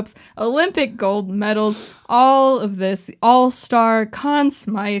 Stanley Cups, Olympic gold medals, all of this. The All-Star, Conn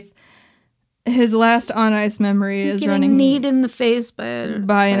Smythe. His last on-ice memory is running kneed in the face by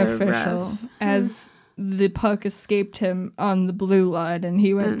an official as the puck escaped him on the blue line, and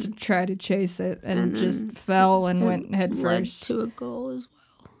he went to try to chase it and just fell and went head first. Led to a goal as well.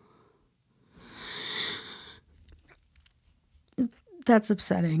 That's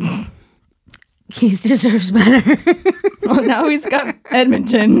upsetting. Keith deserves better. Well, now he's got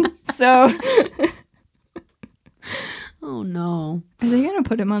Edmonton, so... Oh, no. Are they going to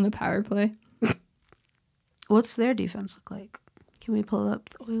put him on the power play? What's their defense look like? Can we pull up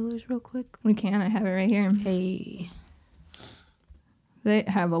the Oilers real quick? We can. I have it right here. Hey. They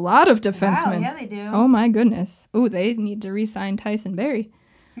have a lot of defensemen. Wow, yeah, they do. Oh, my goodness. Oh, they need to re-sign Tyson Barrie.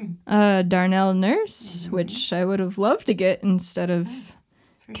 Darnell Nurse, which I would have loved to get instead of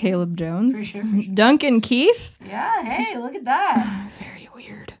Caleb Jones. For sure. Duncan Keith. Yeah, hey, look at that. Very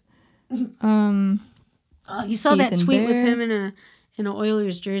weird. Oh, you saw that Ethan tweet Bear. with him in an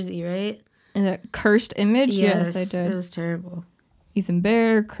Oilers jersey, right? That cursed image? Yes, I did. It was terrible. Ethan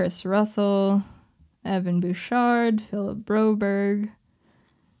Bear, Chris Russell, Evan Bouchard, Philip Broberg,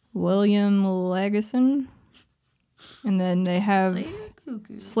 William Lagesson. And then they have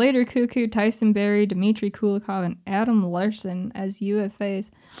Slater Cuckoo, Tyson Barrie, Dmitry Kulikov, and Adam Larson as UFAs.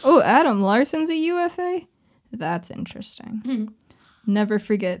 Oh, Adam Larson's a UFA? That's interesting. Never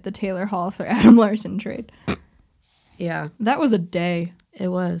forget the Taylor Hall for Adam Larson trade. Yeah. That was a day. It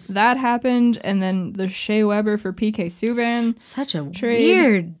was. That happened, and then the Shea Weber for PK Subban. Such a trade.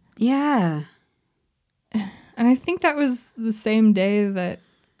 weird. Yeah. And I think that was the same day that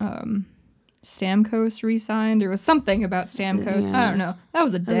Stamkos re-signed. There was something about Stamkos. Yeah. I don't know. That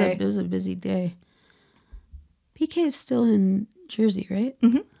was a day. It was a busy day. PK is still in Jersey, right?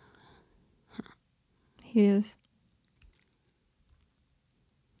 Mm-hmm. He is.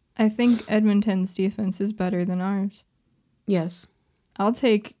 I think Edmonton's defense is better than ours. Yes. I'll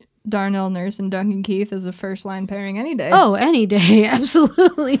take Darnell Nurse and Duncan Keith as a first-line pairing any day. Oh, any day.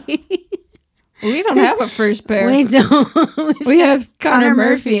 Absolutely. We don't have a first pair. We don't. We have Connor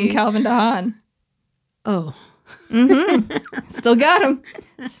Murphy and Calvin DeHaan. Oh. Mm-hmm. Still got him.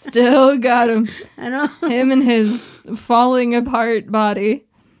 Still got him. I know. Him and his falling apart body.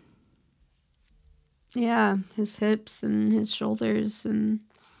 Yeah, his hips and his shoulders and...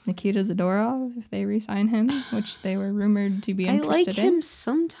 Nikita Zadorov, if they re-sign him, which they were rumored to be interested in. I like him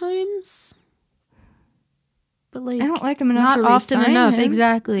sometimes, but I don't like him enough not to often enough. him.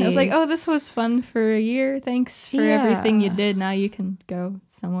 Exactly. I was like, oh, this was fun for a year. Thanks for everything you did. Now you can go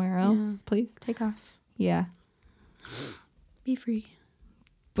somewhere else, please. Take off. Yeah. Be free.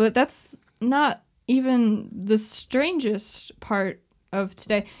 But that's not even the strangest part of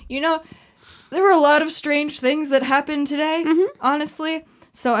today. You know, there were a lot of strange things that happened today, honestly.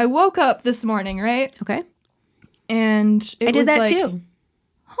 So I woke up this morning, right? Okay. And I did that too.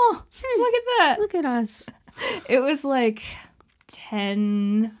 Huh, look at that. Look at us. It was like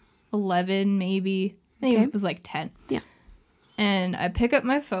 10, 11 maybe. I think it was like 10. Yeah. And I pick up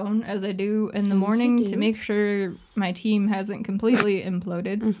my phone, as I do in the morning, to make sure my team hasn't completely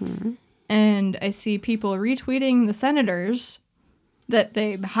imploded. And I see people retweeting the Senators that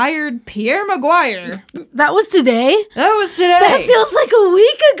they hired Pierre Maguire. That was today? That was today. That feels like a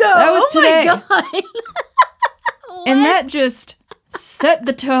week ago. That was today. Oh my God. And that just set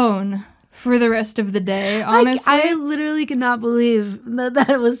the tone for the rest of the day, honestly. I literally cannot believe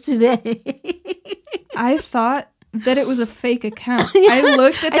that was today. I thought that it was a fake account. I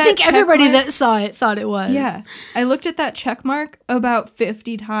looked at that I think everybody mark. that saw it thought it was. Yeah. I looked at that check mark about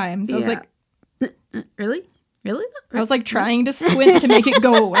 50 times. I was like... Really? Really? I was like trying to squint to make it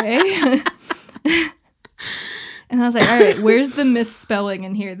go away. And I was like, all right, where's the misspelling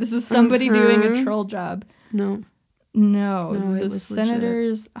in here? This is somebody doing a troll job. No, the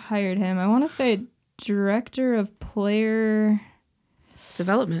Senators hired him. I want to say director of player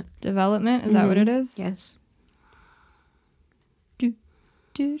development. Is that what it is? Yes.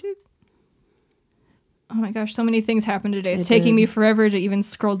 Oh my gosh, so many things happened today. It's taking me forever to even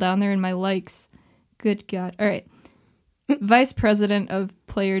scroll down there in my likes. Good God. All right. Vice President of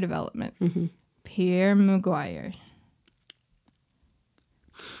Player Development, Pierre Maguire.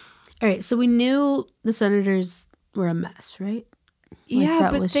 All right, so we knew the Senators were a mess, right?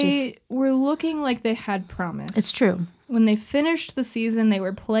 Yeah, but they were looking like they had promise. It's true. When they finished the season, they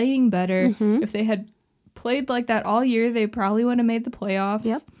were playing better. If they had played like that all year, they probably would have made the playoffs.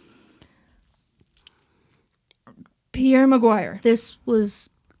 Yep. Pierre Maguire. This was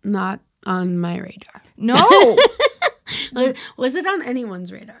not on my radar. No! Was it on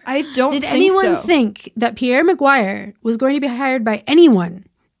anyone's radar? I don't think so. Did anyone think that Pierre Maguire was going to be hired by anyone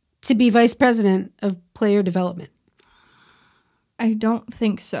to be vice president of player development? I don't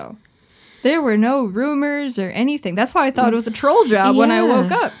think so. There were no rumors or anything. That's why I thought it was a troll job when I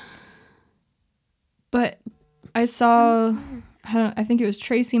woke up. But I saw, I think it was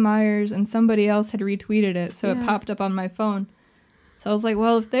Tracy Myers and somebody else had retweeted it, so it popped up on my phone. So I was like,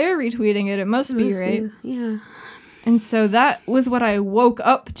 well, if they're retweeting it, it must be, right? Yeah. And so that was what I woke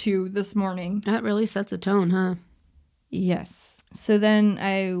up to this morning. That really sets a tone, huh? Yes. So then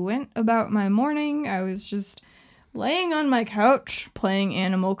I went about my morning. I was just laying on my couch playing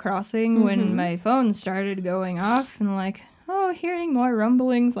Animal Crossing when my phone started going off and like, hearing more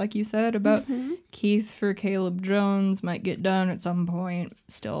rumblings, like you said, about Keith for Caleb Jones might get done at some point.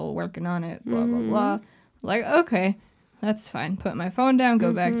 Still working on it, blah, blah, blah. Like, okay, that's fine. Put my phone down,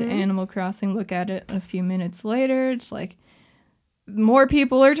 go back to Animal Crossing, look at it a few minutes later. It's like more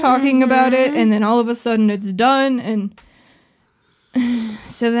people are talking about it, and then all of a sudden it's done. And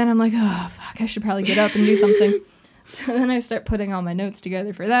so then I'm like, oh, fuck, I should probably get up and do something. So then I start putting all my notes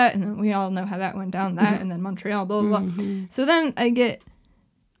together for that, and then we all know how that went down, and then Montreal, blah, blah, blah. So then I get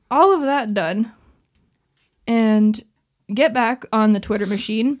all of that done and get back on the Twitter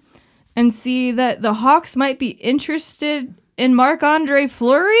machine and see that the Hawks might be interested in Marc-Andre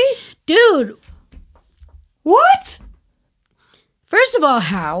Fleury? Dude! What? First of all,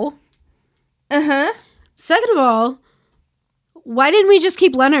 how? Uh-huh. Second of all, why didn't we just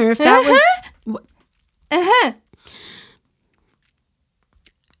keep Leonard if that was... Uh-huh.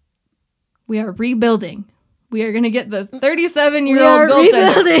 We are rebuilding. We are going to get the 37-year-old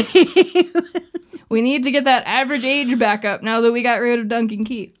goaltender. We need to get that average age back up now that we got rid of Duncan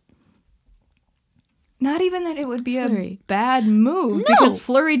Keith. Not even that it would be a bad move, because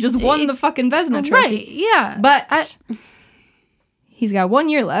Fleury just won the fucking Vezina trophy. Right, yeah. But he's got 1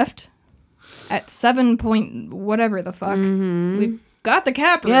 year left at 7 point whatever the fuck. We've got the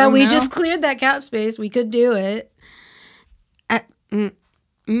cap room. Yeah, we now. just cleared that cap space. We could do it.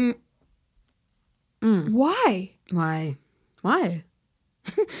 Why? Why?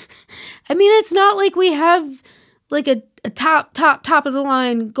 I mean, it's not like we have like a top of the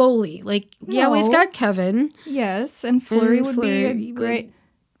line goalie. Like, yeah, we've got Kevin. Yes, and Fleury would be a great...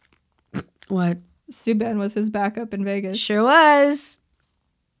 What? Subban was his backup in Vegas. Sure was.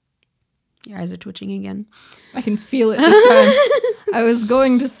 Your eyes are twitching again. I can feel it this time. I was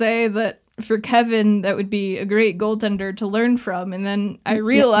going to say that for Kevin, that would be a great goaltender to learn from, and then I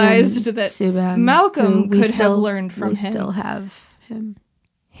realized that Subban, Malcolm could have learned from him. We still have him.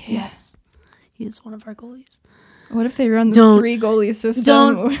 Yes. He is one of our goalies. What if they run the 3 goalie system?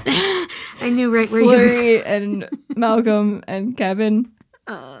 Don't. I knew right where you were. Fleury and Malcolm and Kevin.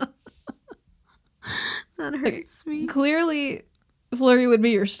 That hurts me. Clearly, Fleury would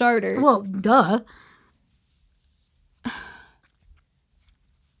be your starter. Well, duh.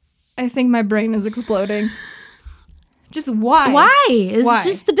 I think my brain is exploding. Just why? Why is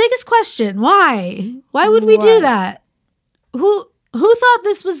just the biggest question. Why? Why would we do that? Who thought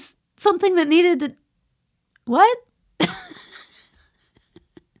this was something that needed to... What?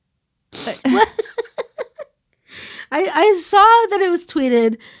 What? I saw that it was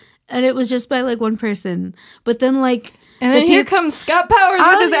tweeted, and it was just by like one person. But then like... And then here comes Scott Powers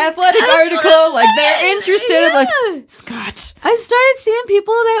with his athletic article. Like, they're interested. Yeah. Like, Scott. I started seeing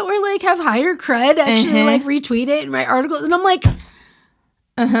people that were like, have higher cred actually like retweet it and write articles. And I'm like,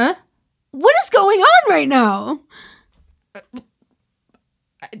 what is going on right now?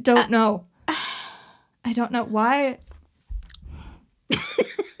 I don't know. I don't know why.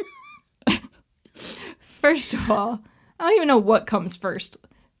 First of all, I don't even know what comes first.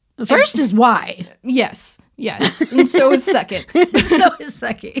 First is why. Yes. And so is second.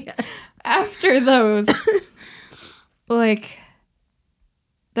 Yes. After those, like,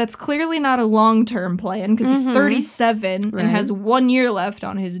 that's clearly not a long-term plan because he's 37 and has 1 year left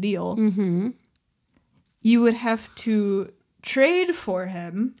on his deal. You would have to trade for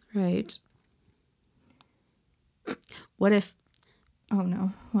him. Right. What if... Oh,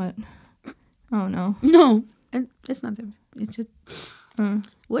 no. What? Oh, no. No. It's not that... It's just...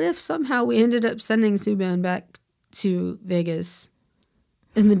 What if somehow we ended up sending Subban back to Vegas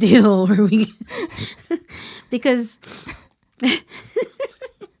in the deal where we... Because...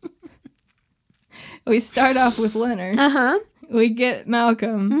 we start off with Leonard. We get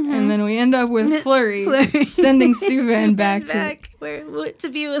Malcolm, and then we end up with Fleury. Sending Subban back to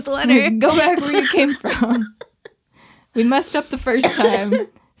be with Leonard. Go back where you came from. We messed up the first time,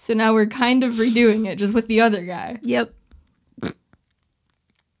 so now we're kind of redoing it, just with the other guy. Yep.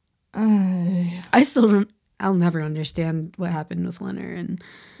 I still don't... I'll never understand what happened with Leonard and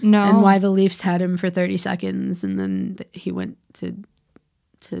why the Leafs had him for 30 seconds and then he went to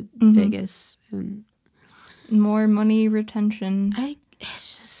Vegas and more money retention.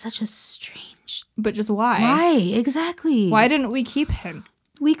 It's just such a strange. But just why? Why exactly? Why didn't we keep him?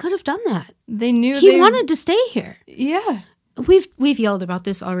 We could have done that. They knew he wanted to stay here. Yeah, we've yelled about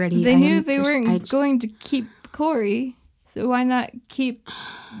this already. They knew they weren't going to keep Corey, so why not keep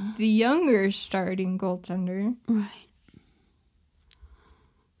the younger starting goaltender?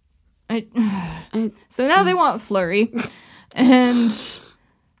 Right. So now they want Fleury, and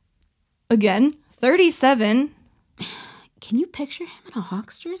again, 37. Can you picture him in a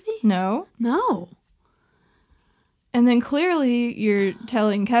Hawks jersey? No. And then clearly you're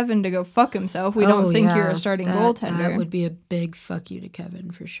telling Kevin to go fuck himself. We don't think you're a starting goaltender. That would be a big fuck you to Kevin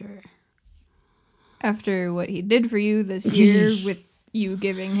for sure. After what he did for you this year with you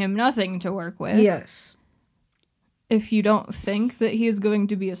giving him nothing to work with. Yes. If you don't think that he is going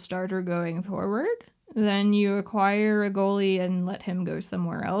to be a starter going forward, then you acquire a goalie and let him go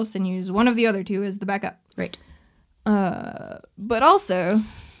somewhere else and use one of the other two as the backup. Right. But also,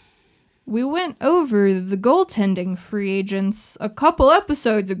 we went over the goaltending free agents a couple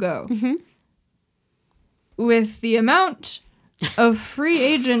episodes ago. Mm-hmm. With the amount of free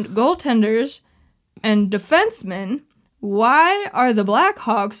agent goaltenders and defensemen, why are the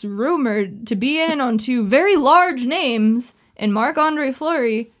Blackhawks rumored to be in on two very large names in Marc-Andre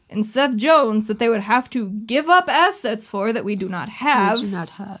Fleury and Seth Jones that they would have to give up assets for that we do not have? We do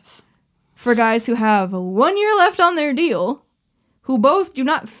not have. For guys who have 1 year left on their deal, who both do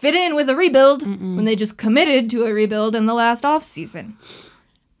not fit in with a rebuild when they just committed to a rebuild in the last offseason.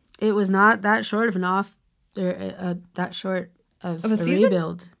 It was not that short of that short of a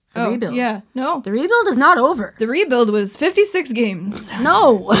rebuild. Rebuild. Yeah, no. The rebuild is not over. The rebuild was 56 games.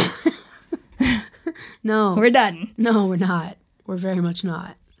 No. No. We're done. No, we're not. We're very much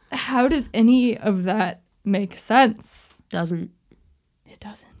not. How does any of that make sense? Doesn't. It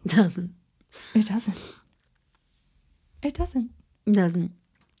doesn't. Doesn't. It doesn't. It doesn't. Doesn't.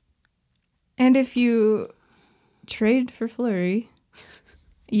 And if you trade for Fleury,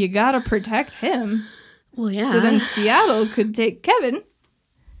 you gotta protect him. Well, yeah. So then Seattle could take Kevin.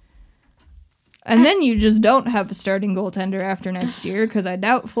 And then you just don't have a starting goaltender after next year, because I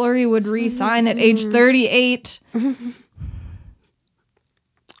doubt Fleury would re-sign at age 38.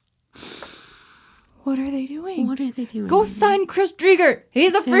 What are they doing? What are they doing? Go sign Chris Drieger.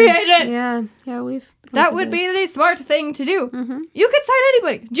 He's a free agent. Yeah, we've... That would be the smart thing to do. You could sign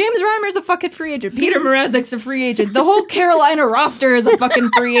anybody. James Reimer's a fucking free agent. Peter Mrazek's a free agent. The whole Carolina roster is a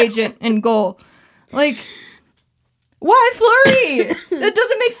fucking free agent in goal. Like, why Fleury? That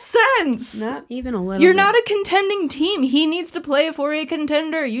doesn't make sense. Not even a little You're bit. not a contending team. He needs to play for a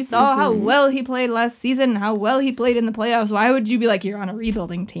contender. You saw how well he played last season, how well he played in the playoffs. Why would you be like, you're on a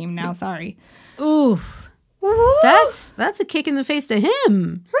rebuilding team now? Sorry. Ooh. That's a kick in the face to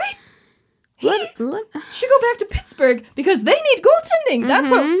him. Right? He should go back to Pittsburgh because they need goaltending. That's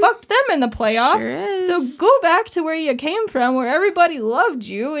what fucked them in the playoffs. Sure is. So go back to where you came from, where everybody loved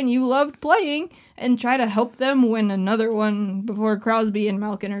you and you loved playing, and try to help them win another one before Crosby and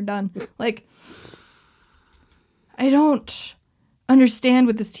Malkin are done. Like, I don't understand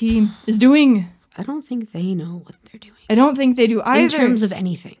what this team is doing. I don't think they know what they're doing. I don't think they do either. In terms of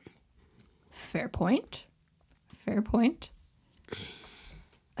anything. Fair point. Fair point.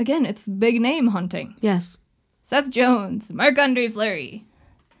 Again, it's big name hunting. Yes. Seth Jones, Marc-Andre Fleury.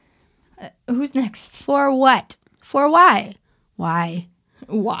 Who's next? For what? For why? Why?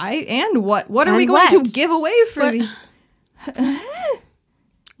 Why and what? What are And we going what? to give away for these?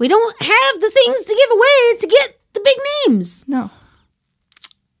 We don't have the things to give away to get the big names. No.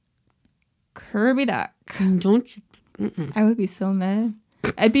 Kirby Duck. Don't you? I would be so mad.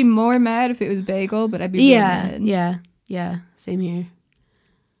 I'd be more mad if it was Bagel, but I'd be more mad. Yeah. Same here.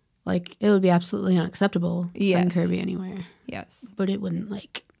 Like, it would be absolutely unacceptable to send Kirby anywhere. Yes. But it wouldn't,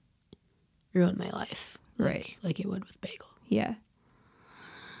 like, ruin my life. Right. Like it would with Bagel. Yeah.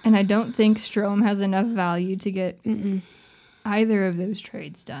 And I don't think Strome has enough value to get either of those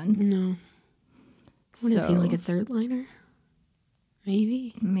trades done. No. What is he, like a third liner?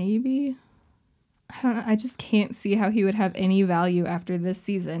 Maybe. I don't know. I just can't see how he would have any value after this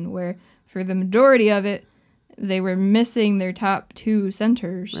season, where for the majority of it, they were missing their top two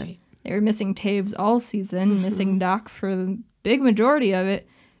centers. Right. They were missing Taves all season, missing Doc for the big majority of it.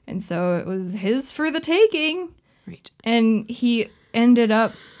 And so it was his for the taking. Right. And he ended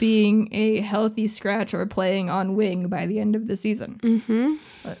up being a healthy scratch or playing on wing by the end of the season.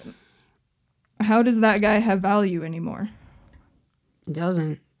 How does that guy have value anymore?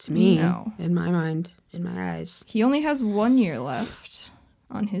 Doesn't. To me, no. In my mind, in my eyes. He only has 1 year left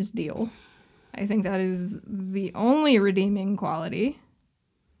on his deal. I think that is the only redeeming quality.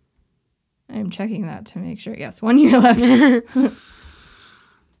 I'm checking that to make sure. Yes, 1 year left.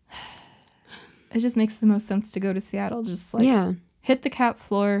 It just makes the most sense to go to Seattle. Just like hit the cap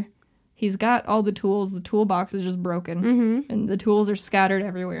floor. He's got all the tools. The toolbox is just broken. And the tools are scattered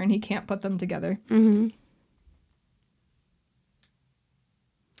everywhere, and he can't put them together.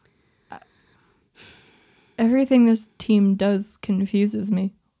 Everything this team does confuses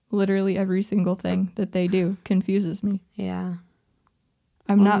me. Literally every single thing that they do confuses me. Yeah.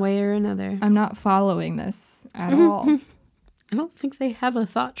 One way or another. I'm not following this at all. I don't think they have a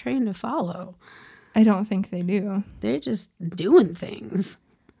thought train to follow. I don't think they do. They're just doing things.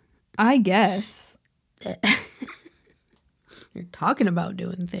 I guess. You're talking about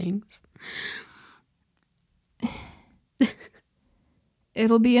doing things.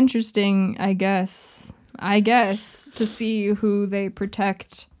 It'll be interesting, I guess, to see who they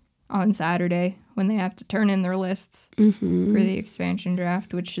protect on Saturday when they have to turn in their lists for the expansion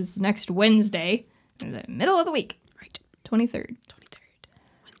draft, which is next Wednesday, in the middle of the week. Right. 23rd.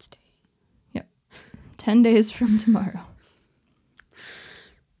 Wednesday. Yep. 10 days from tomorrow.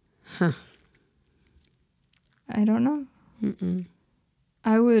 Huh. I don't know.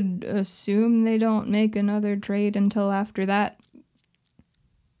 I would assume they don't make another trade until after that.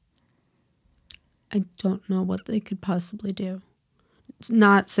 I don't know what they could possibly do. It's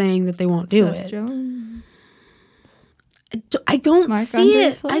not saying that they won't do Seth it. Jones. I don't Mark see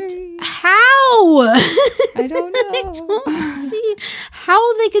it. How? I don't know. I don't see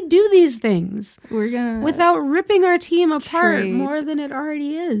how they could do these things. We're gonna without ripping our team apart trade more than it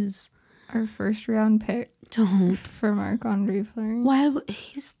already is. Our first round pick. Don't. For Marc-Andre Fleury. Why?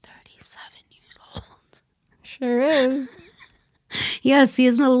 He's 37 years old. Sure is. Yes, he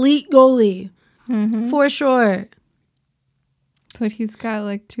is an elite goalie. For sure. But he's got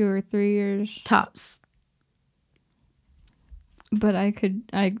like 2 or 3 years. Tops. But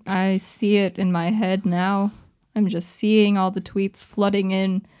I see it in my head now. I'm just seeing all the tweets flooding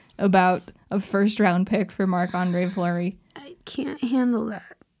in about a first round pick for Marc-Andre Fleury. I can't handle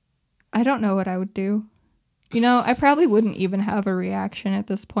that. I don't know what I would do. You know, I probably wouldn't even have a reaction at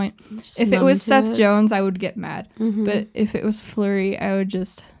this point. If it was Seth Jones, I would get mad. But if it was Fleury, I would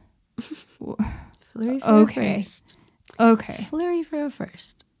just... Fleury for a first. Okay. Fleury for a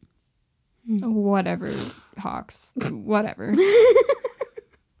first. Whatever, Hawks. Whatever.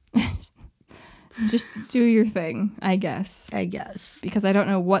 Just do your thing, I guess. Because I don't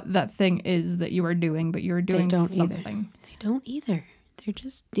know what that thing is that you are doing, but you're doing something. They don't either. They're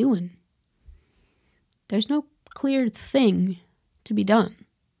just doing. There's no clear thing to be done.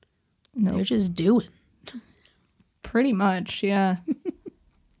 No. They're just doing. Pretty much, yeah.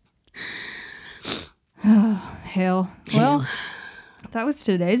 Oh, hell. Well, that was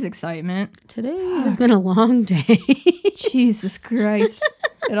today's excitement. Today has been a long day. Jesus Christ.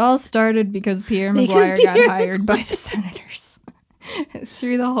 It all started because Pierre Maguire got hired by the Senators. It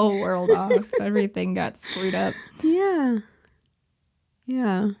threw the whole world off. Everything got screwed up. Yeah.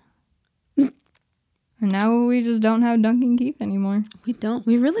 And now we just don't have Duncan Keith anymore. We don't.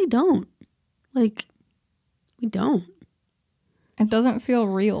 We really don't. Like, we don't. It doesn't feel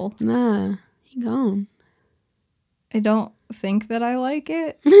real. Nah, he gone. I don't think that I like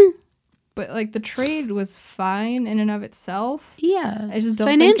it. But, like, the trade was fine in and of itself. Yeah. I just don't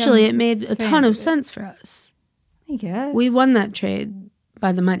financially, it made a ton of sense for us. I guess. We won that trade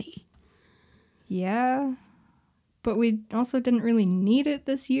by the money. Yeah. But we also didn't really need it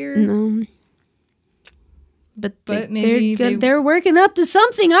this year. No. But maybe they're working up to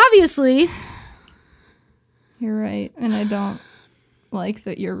something, obviously. You're right. And I don't like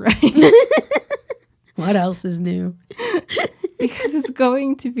that you're right. What else is new? Because it's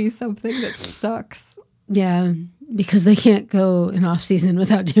going to be something that sucks. Yeah, because they can't go an off season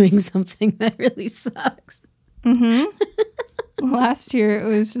without doing something that really sucks. Last year it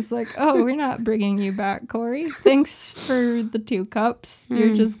was just like, oh, we're not bringing you back, Corey. Thanks for the 2 cups.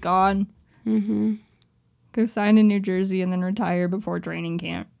 You're just gone. Go sign in New Jersey and then retire before training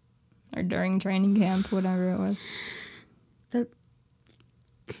camp. Or during training camp, whatever it was.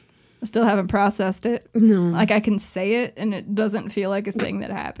 I still haven't processed it. No. Like, I can say it, and it doesn't feel like a thing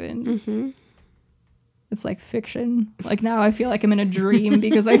that happened. It's like fiction. Like, now I feel like I'm in a dream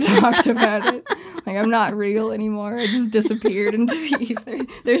because I talked about it. Like, I'm not real anymore. I just disappeared into the ether.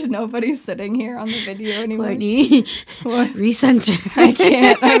 There's nobody sitting here on the video anymore. Courtney, what? Recenter. I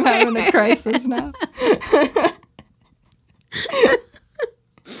can't. I'm having a crisis now.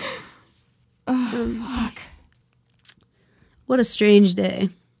 Oh, fuck. What a strange day.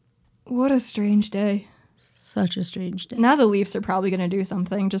 What a strange day. Such a strange day. Now the Leafs are probably going to do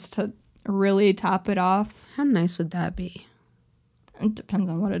something just to really top it off. How nice would that be? It depends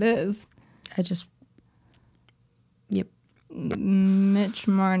on what it is. Yep. Mitch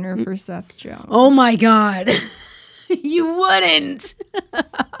Marner for Seth Jones. Oh my God. You wouldn't.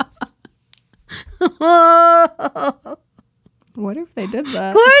 What if they did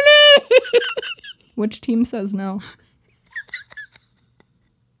that? Courtney! Which team says no?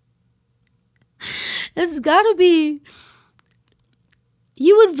 It's gotta be.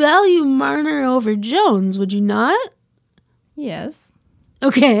 You would value Marner over Jones, would you not? Yes.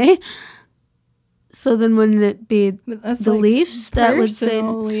 Okay. So then wouldn't it be the Leafs that would say...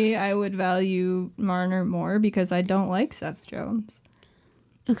 Personally, I would value Marner more because I don't like Seth Jones.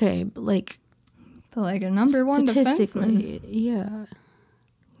 Okay, but like a number one statistically, defenseman. Yeah.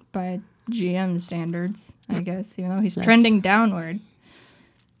 By GM standards, I guess, even though he's trending downward.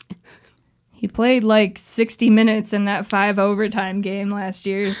 He played like 60 minutes in that 5 overtime game last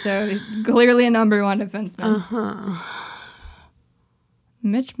year, so he's clearly a number one defenseman. Uh-huh.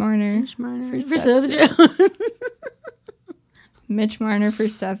 Mitch Marner for Seth Jones. Mitch Marner for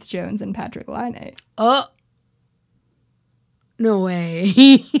Seth Jones and Patrick Laine. Oh. No way.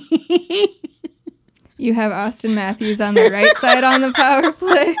 You have Austin Matthews on the right side on the power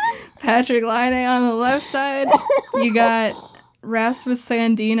play, Patrick Laine on the left side. You got Rasmus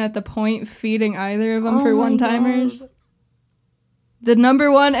Sandin at the point feeding either of them for one-timers. The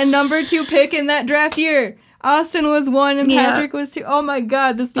number 1 and number 2 pick in that draft year. Austin was 1 and Patrick was 2. Oh my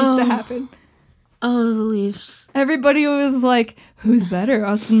God, this needs to happen. Oh, the Leafs. Everybody was like, who's better,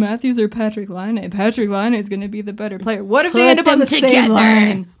 Austin Matthews or Patrick Laine? Patrick Laine is going to be the better player. What if they end up on the same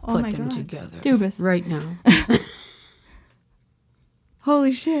line? Oh my God. Put them together. Dubas. Right now.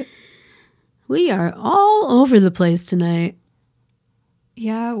 Holy shit. We are all over the place tonight.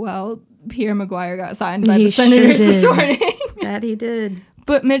 Yeah, well, Pierre Maguire got signed by the Senators this morning. That he did.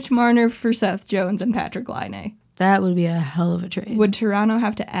 But Mitch Marner for Seth Jones and Patrick Laine. That would be a hell of a trade. Would Toronto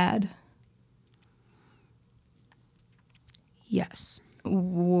have to add? Yes.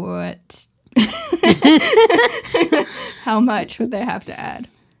 What? How much would they have to add?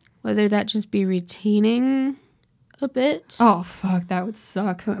 Whether that just be retaining a bit. Oh, fuck, that would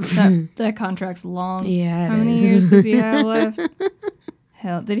suck. That contract's long. Yeah, How many years does he have left?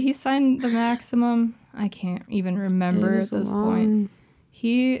 Hell, did he sign the maximum? I can't even remember at this point.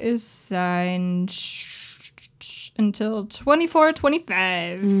 He is signed until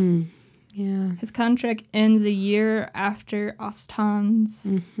 24-25. Yeah. His contract ends a year after Austin's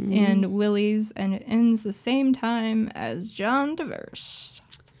and Willie's, and it ends the same time as John Tavares.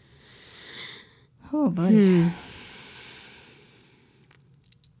 Oh, buddy.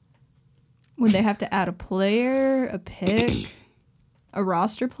 Would they have to add a player, a pick, a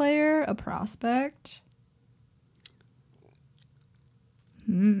roster player, a prospect?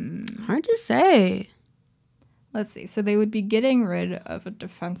 Hard to say. Let's see. So they would be getting rid of a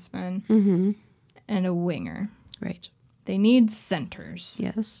defenseman and a winger. Right. They need centers.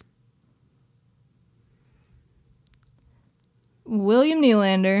 Yes. William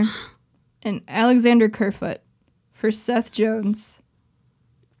Nylander and Alexander Kerfoot for Seth Jones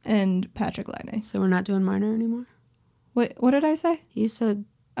and Patrick Laine. So we're not doing Marner anymore? What did I say? You said...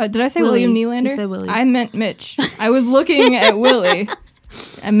 did I say William Nylander? You said Willie. I meant Mitch. I was looking at Willie.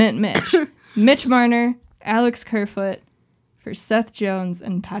 I meant Mitch. Mitch Marner, Alex Kerfoot for Seth Jones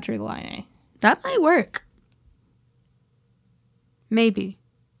and Patrick Laine. That might work. Maybe.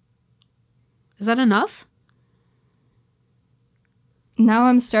 Is that enough? Now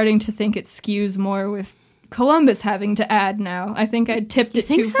I'm starting to think it skews more with Columbus having to add now. I think I tipped it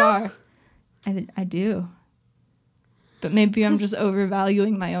too far. I do. But maybe I'm just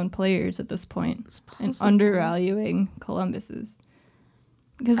overvaluing my own players at this point and undervaluing Columbus's.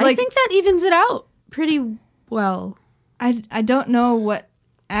 Because I think that evens it out pretty well. I don't know what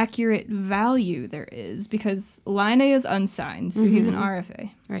accurate value there is because Laine is unsigned, so he's an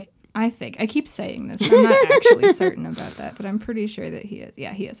RFA. Right. I think. I keep saying this. I'm not actually certain about that, but I'm pretty sure that he is.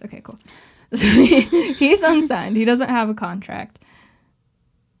 Yeah, he is. Okay, cool. So he's unsigned. He doesn't have a contract.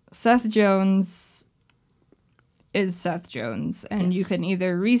 Seth Jones is Seth Jones, and you can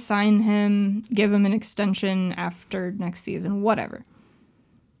either re-sign him, give him an extension after next season, whatever.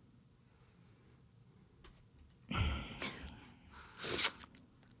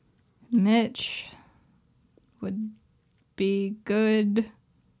 Mitch would be good.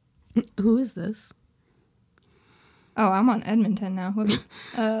 Who is this? Oh, I'm on Edmonton now.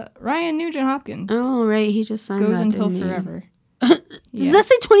 Ryan Nugent-Hopkins. Oh, right. He just signed Goes that, until didn't he? forever. Does that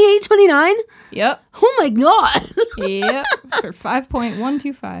say 28, 29? Yep. Oh, my God. Yep. For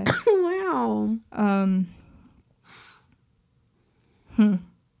 $5.125. Oh, No.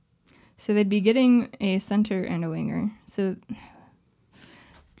 So they'd be getting a center and a winger. So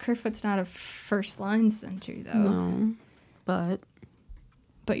Kerfoot's not a first-line center, though. No, but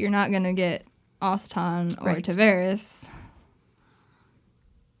you're not going to get Oston or Right. Tavares.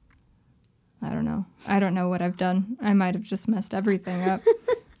 I don't know. I don't know what I've done. I might have just messed everything up.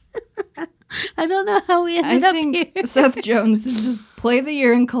 I don't know how we ended up here. Seth Jones should just play the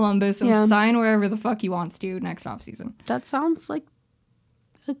year in Columbus and sign wherever the fuck he wants to next offseason. That sounds like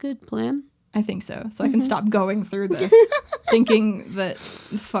a good plan. I think so. So I can stop going through this thinking that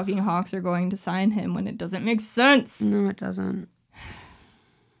the fucking Hawks are going to sign him when it doesn't make sense. No, it doesn't.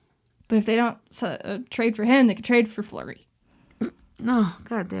 But if they don't trade for him, they could trade for Fleury. Oh,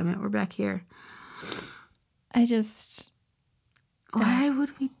 God damn it. We're back here. I just... Why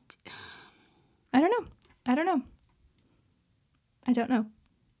would we... I don't know. I don't know.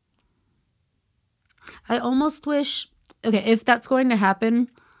 I almost wish... Okay, if that's going to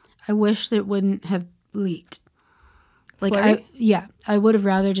happen, I wish that it wouldn't have leaked. Like, Fleury? I would have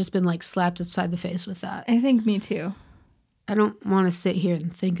rather just been, like, slapped upside the face with that. I think me too. I don't want to sit here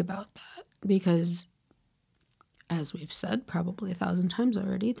and think about that because, as we've said probably 1,000 times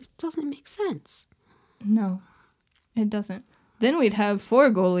already, this doesn't make sense. No, it doesn't. Then we'd have 4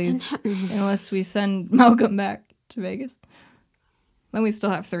 goalies unless we send Malcolm back to Vegas. Then we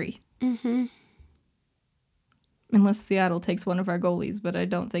still have 3. Mm-hmm. Unless Seattle takes one of our goalies, but I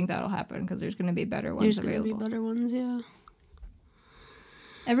don't think that'll happen because there's going to be better ones available. There's going to be better ones, yeah.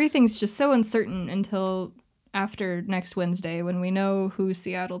 Everything's just so uncertain until after next Wednesday when we know who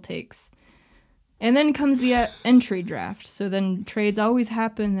Seattle takes. And then comes the entry draft, so then trades always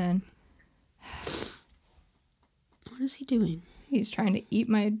happen then. What is he doing? He's trying to eat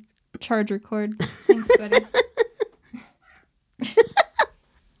my charger cord. Thanks, buddy.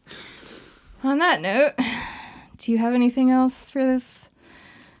 On that note, do you have anything else for this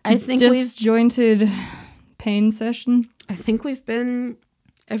I think disjointed pain session? I think we've been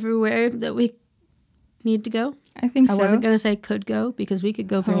everywhere that we need to go. I think so. I wasn't going to say could go because we could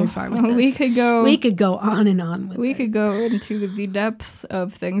go very far with this. We could go on and on with this. We could go into the depths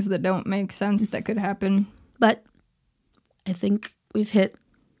of things that don't make sense that could happen. But I think we've hit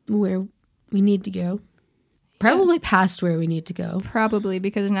where we need to go. Probably past where we need to go. Probably,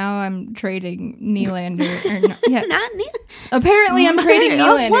 because now I'm trading Nylander. Not Apparently I'm trading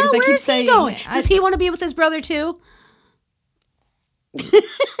Nylander because I keep saying... Going? Does he want to be with his brother too?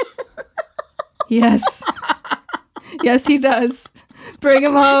 Yes. Yes, he does. Bring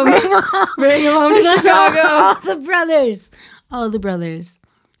him home. Bring him home to Chicago. All the brothers.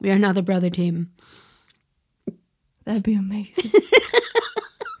 We are now the brother team. That'd be amazing.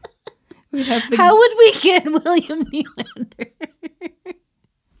 How would we get William Nylander?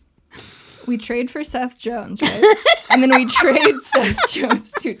 We trade for Seth Jones, right? And then we trade Seth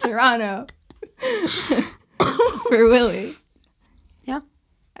Jones to Toronto for Willie. Yeah.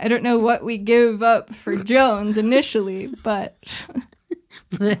 I don't know what we give up for Jones initially, but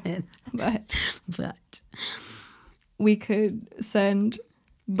we could send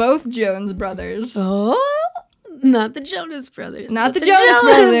both Jones brothers. Oh, not the Jonas Brothers. Not the Jonas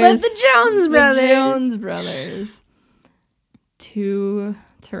Brothers. But the Jones Brothers. The Jones Brothers to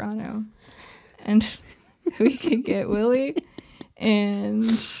Toronto. And we could get Willie and...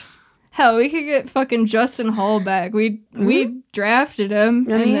 Hell, we could get fucking Justin Hall back. We drafted him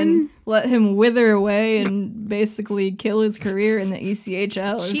then let him wither away and basically kill his career in the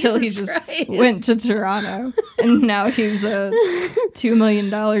ECHL until he just went to Toronto. And now he's a $2 million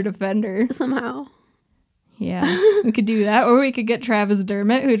defender. Somehow. Yeah, we could do that. Or we could get Travis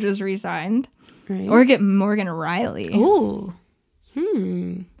Dermott, who just re-signed. Right. Or get Morgan Riley. Ooh.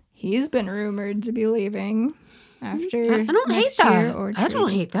 He's been rumored to be leaving. After I don't hate that. I don't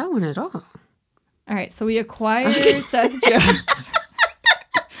hate that one at all. All right, so we acquire Seth Jones.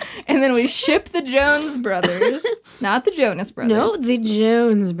 And then we ship the Jones brothers, not the Jonas brothers. No, the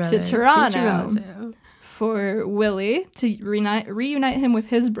Jones brothers. To Toronto. For Willie to reunite him with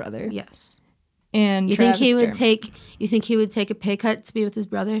his brother. Yes. And you think he would take a pay cut to be with his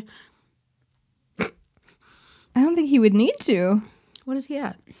brother? I don't think he would need to. What is he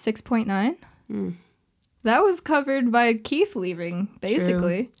at? 6.9. That was covered by Keith leaving,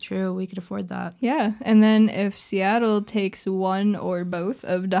 basically. True. We could afford that. Yeah. And then if Seattle takes one or both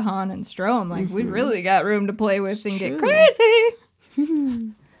of DeHaan and Strome, we really got room to play with and get crazy.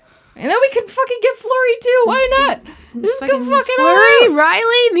 And then we could fucking get Fleury too. Why not? Just go fucking Fleury,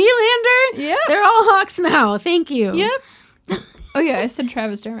 Riley, Nylander. Yeah. They're all Hawks now. Thank you. Yep. Oh, yeah. I said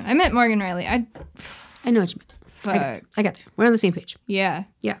Travis Dermott. I meant Morgan Riley. I know what you meant. Fuck. I got there. We're on the same page. Yeah.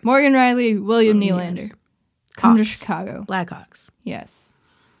 Yeah. Morgan Riley, William Nylander. Come to Chicago. Blackhawks. Yes.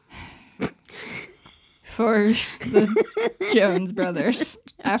 For the Jones brothers.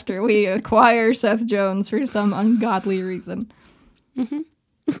 After we acquire Seth Jones for some ungodly reason. Mm-hmm.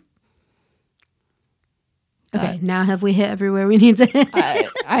 Okay, now have we hit everywhere we need to hit?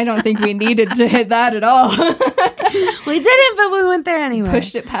 I don't think we needed to hit that at all. We didn't, but we went there anyway.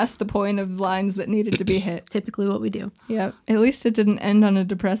 Pushed it past the point of lines that needed to be hit. Typically what we do. Yep. At least it didn't end on a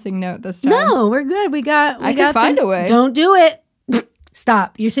depressing note this time. No, we're good. We got can find a way. Don't do it.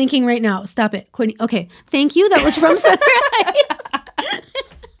 Stop. You're thinking right now. Stop it. Quit. Okay. Thank you. That was from Sunrise.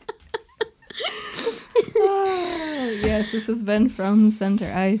 Yes, this has been from Center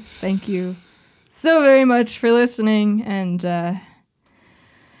Ice. Thank you so very much for listening, and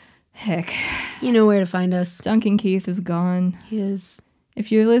heck, you know where to find us. Duncan Keith is gone. He is.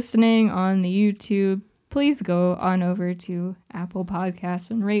 If you're listening on the YouTube, please go on over to Apple Podcasts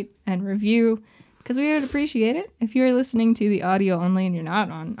and rate and review, because we would appreciate it. If you're listening to the audio only and you're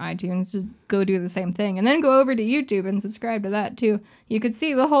not on iTunes, just go do the same thing, and then go over to YouTube and subscribe to that too. You could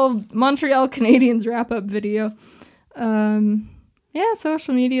see the whole Montreal Canadiens wrap-up video. Yeah,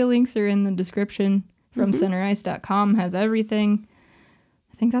 social media links are in the description. From centerice.com has everything.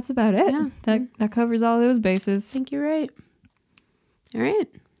 I think that's about it. Yeah. That covers all those bases. I think you're right. All right.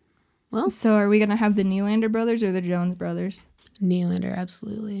 Well, so are we going to have the Nylander brothers or the Jones brothers? Nylander,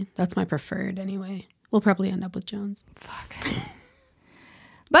 absolutely. That's my preferred anyway. We'll probably end up with Jones. Fuck.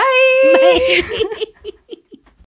 Bye! Bye!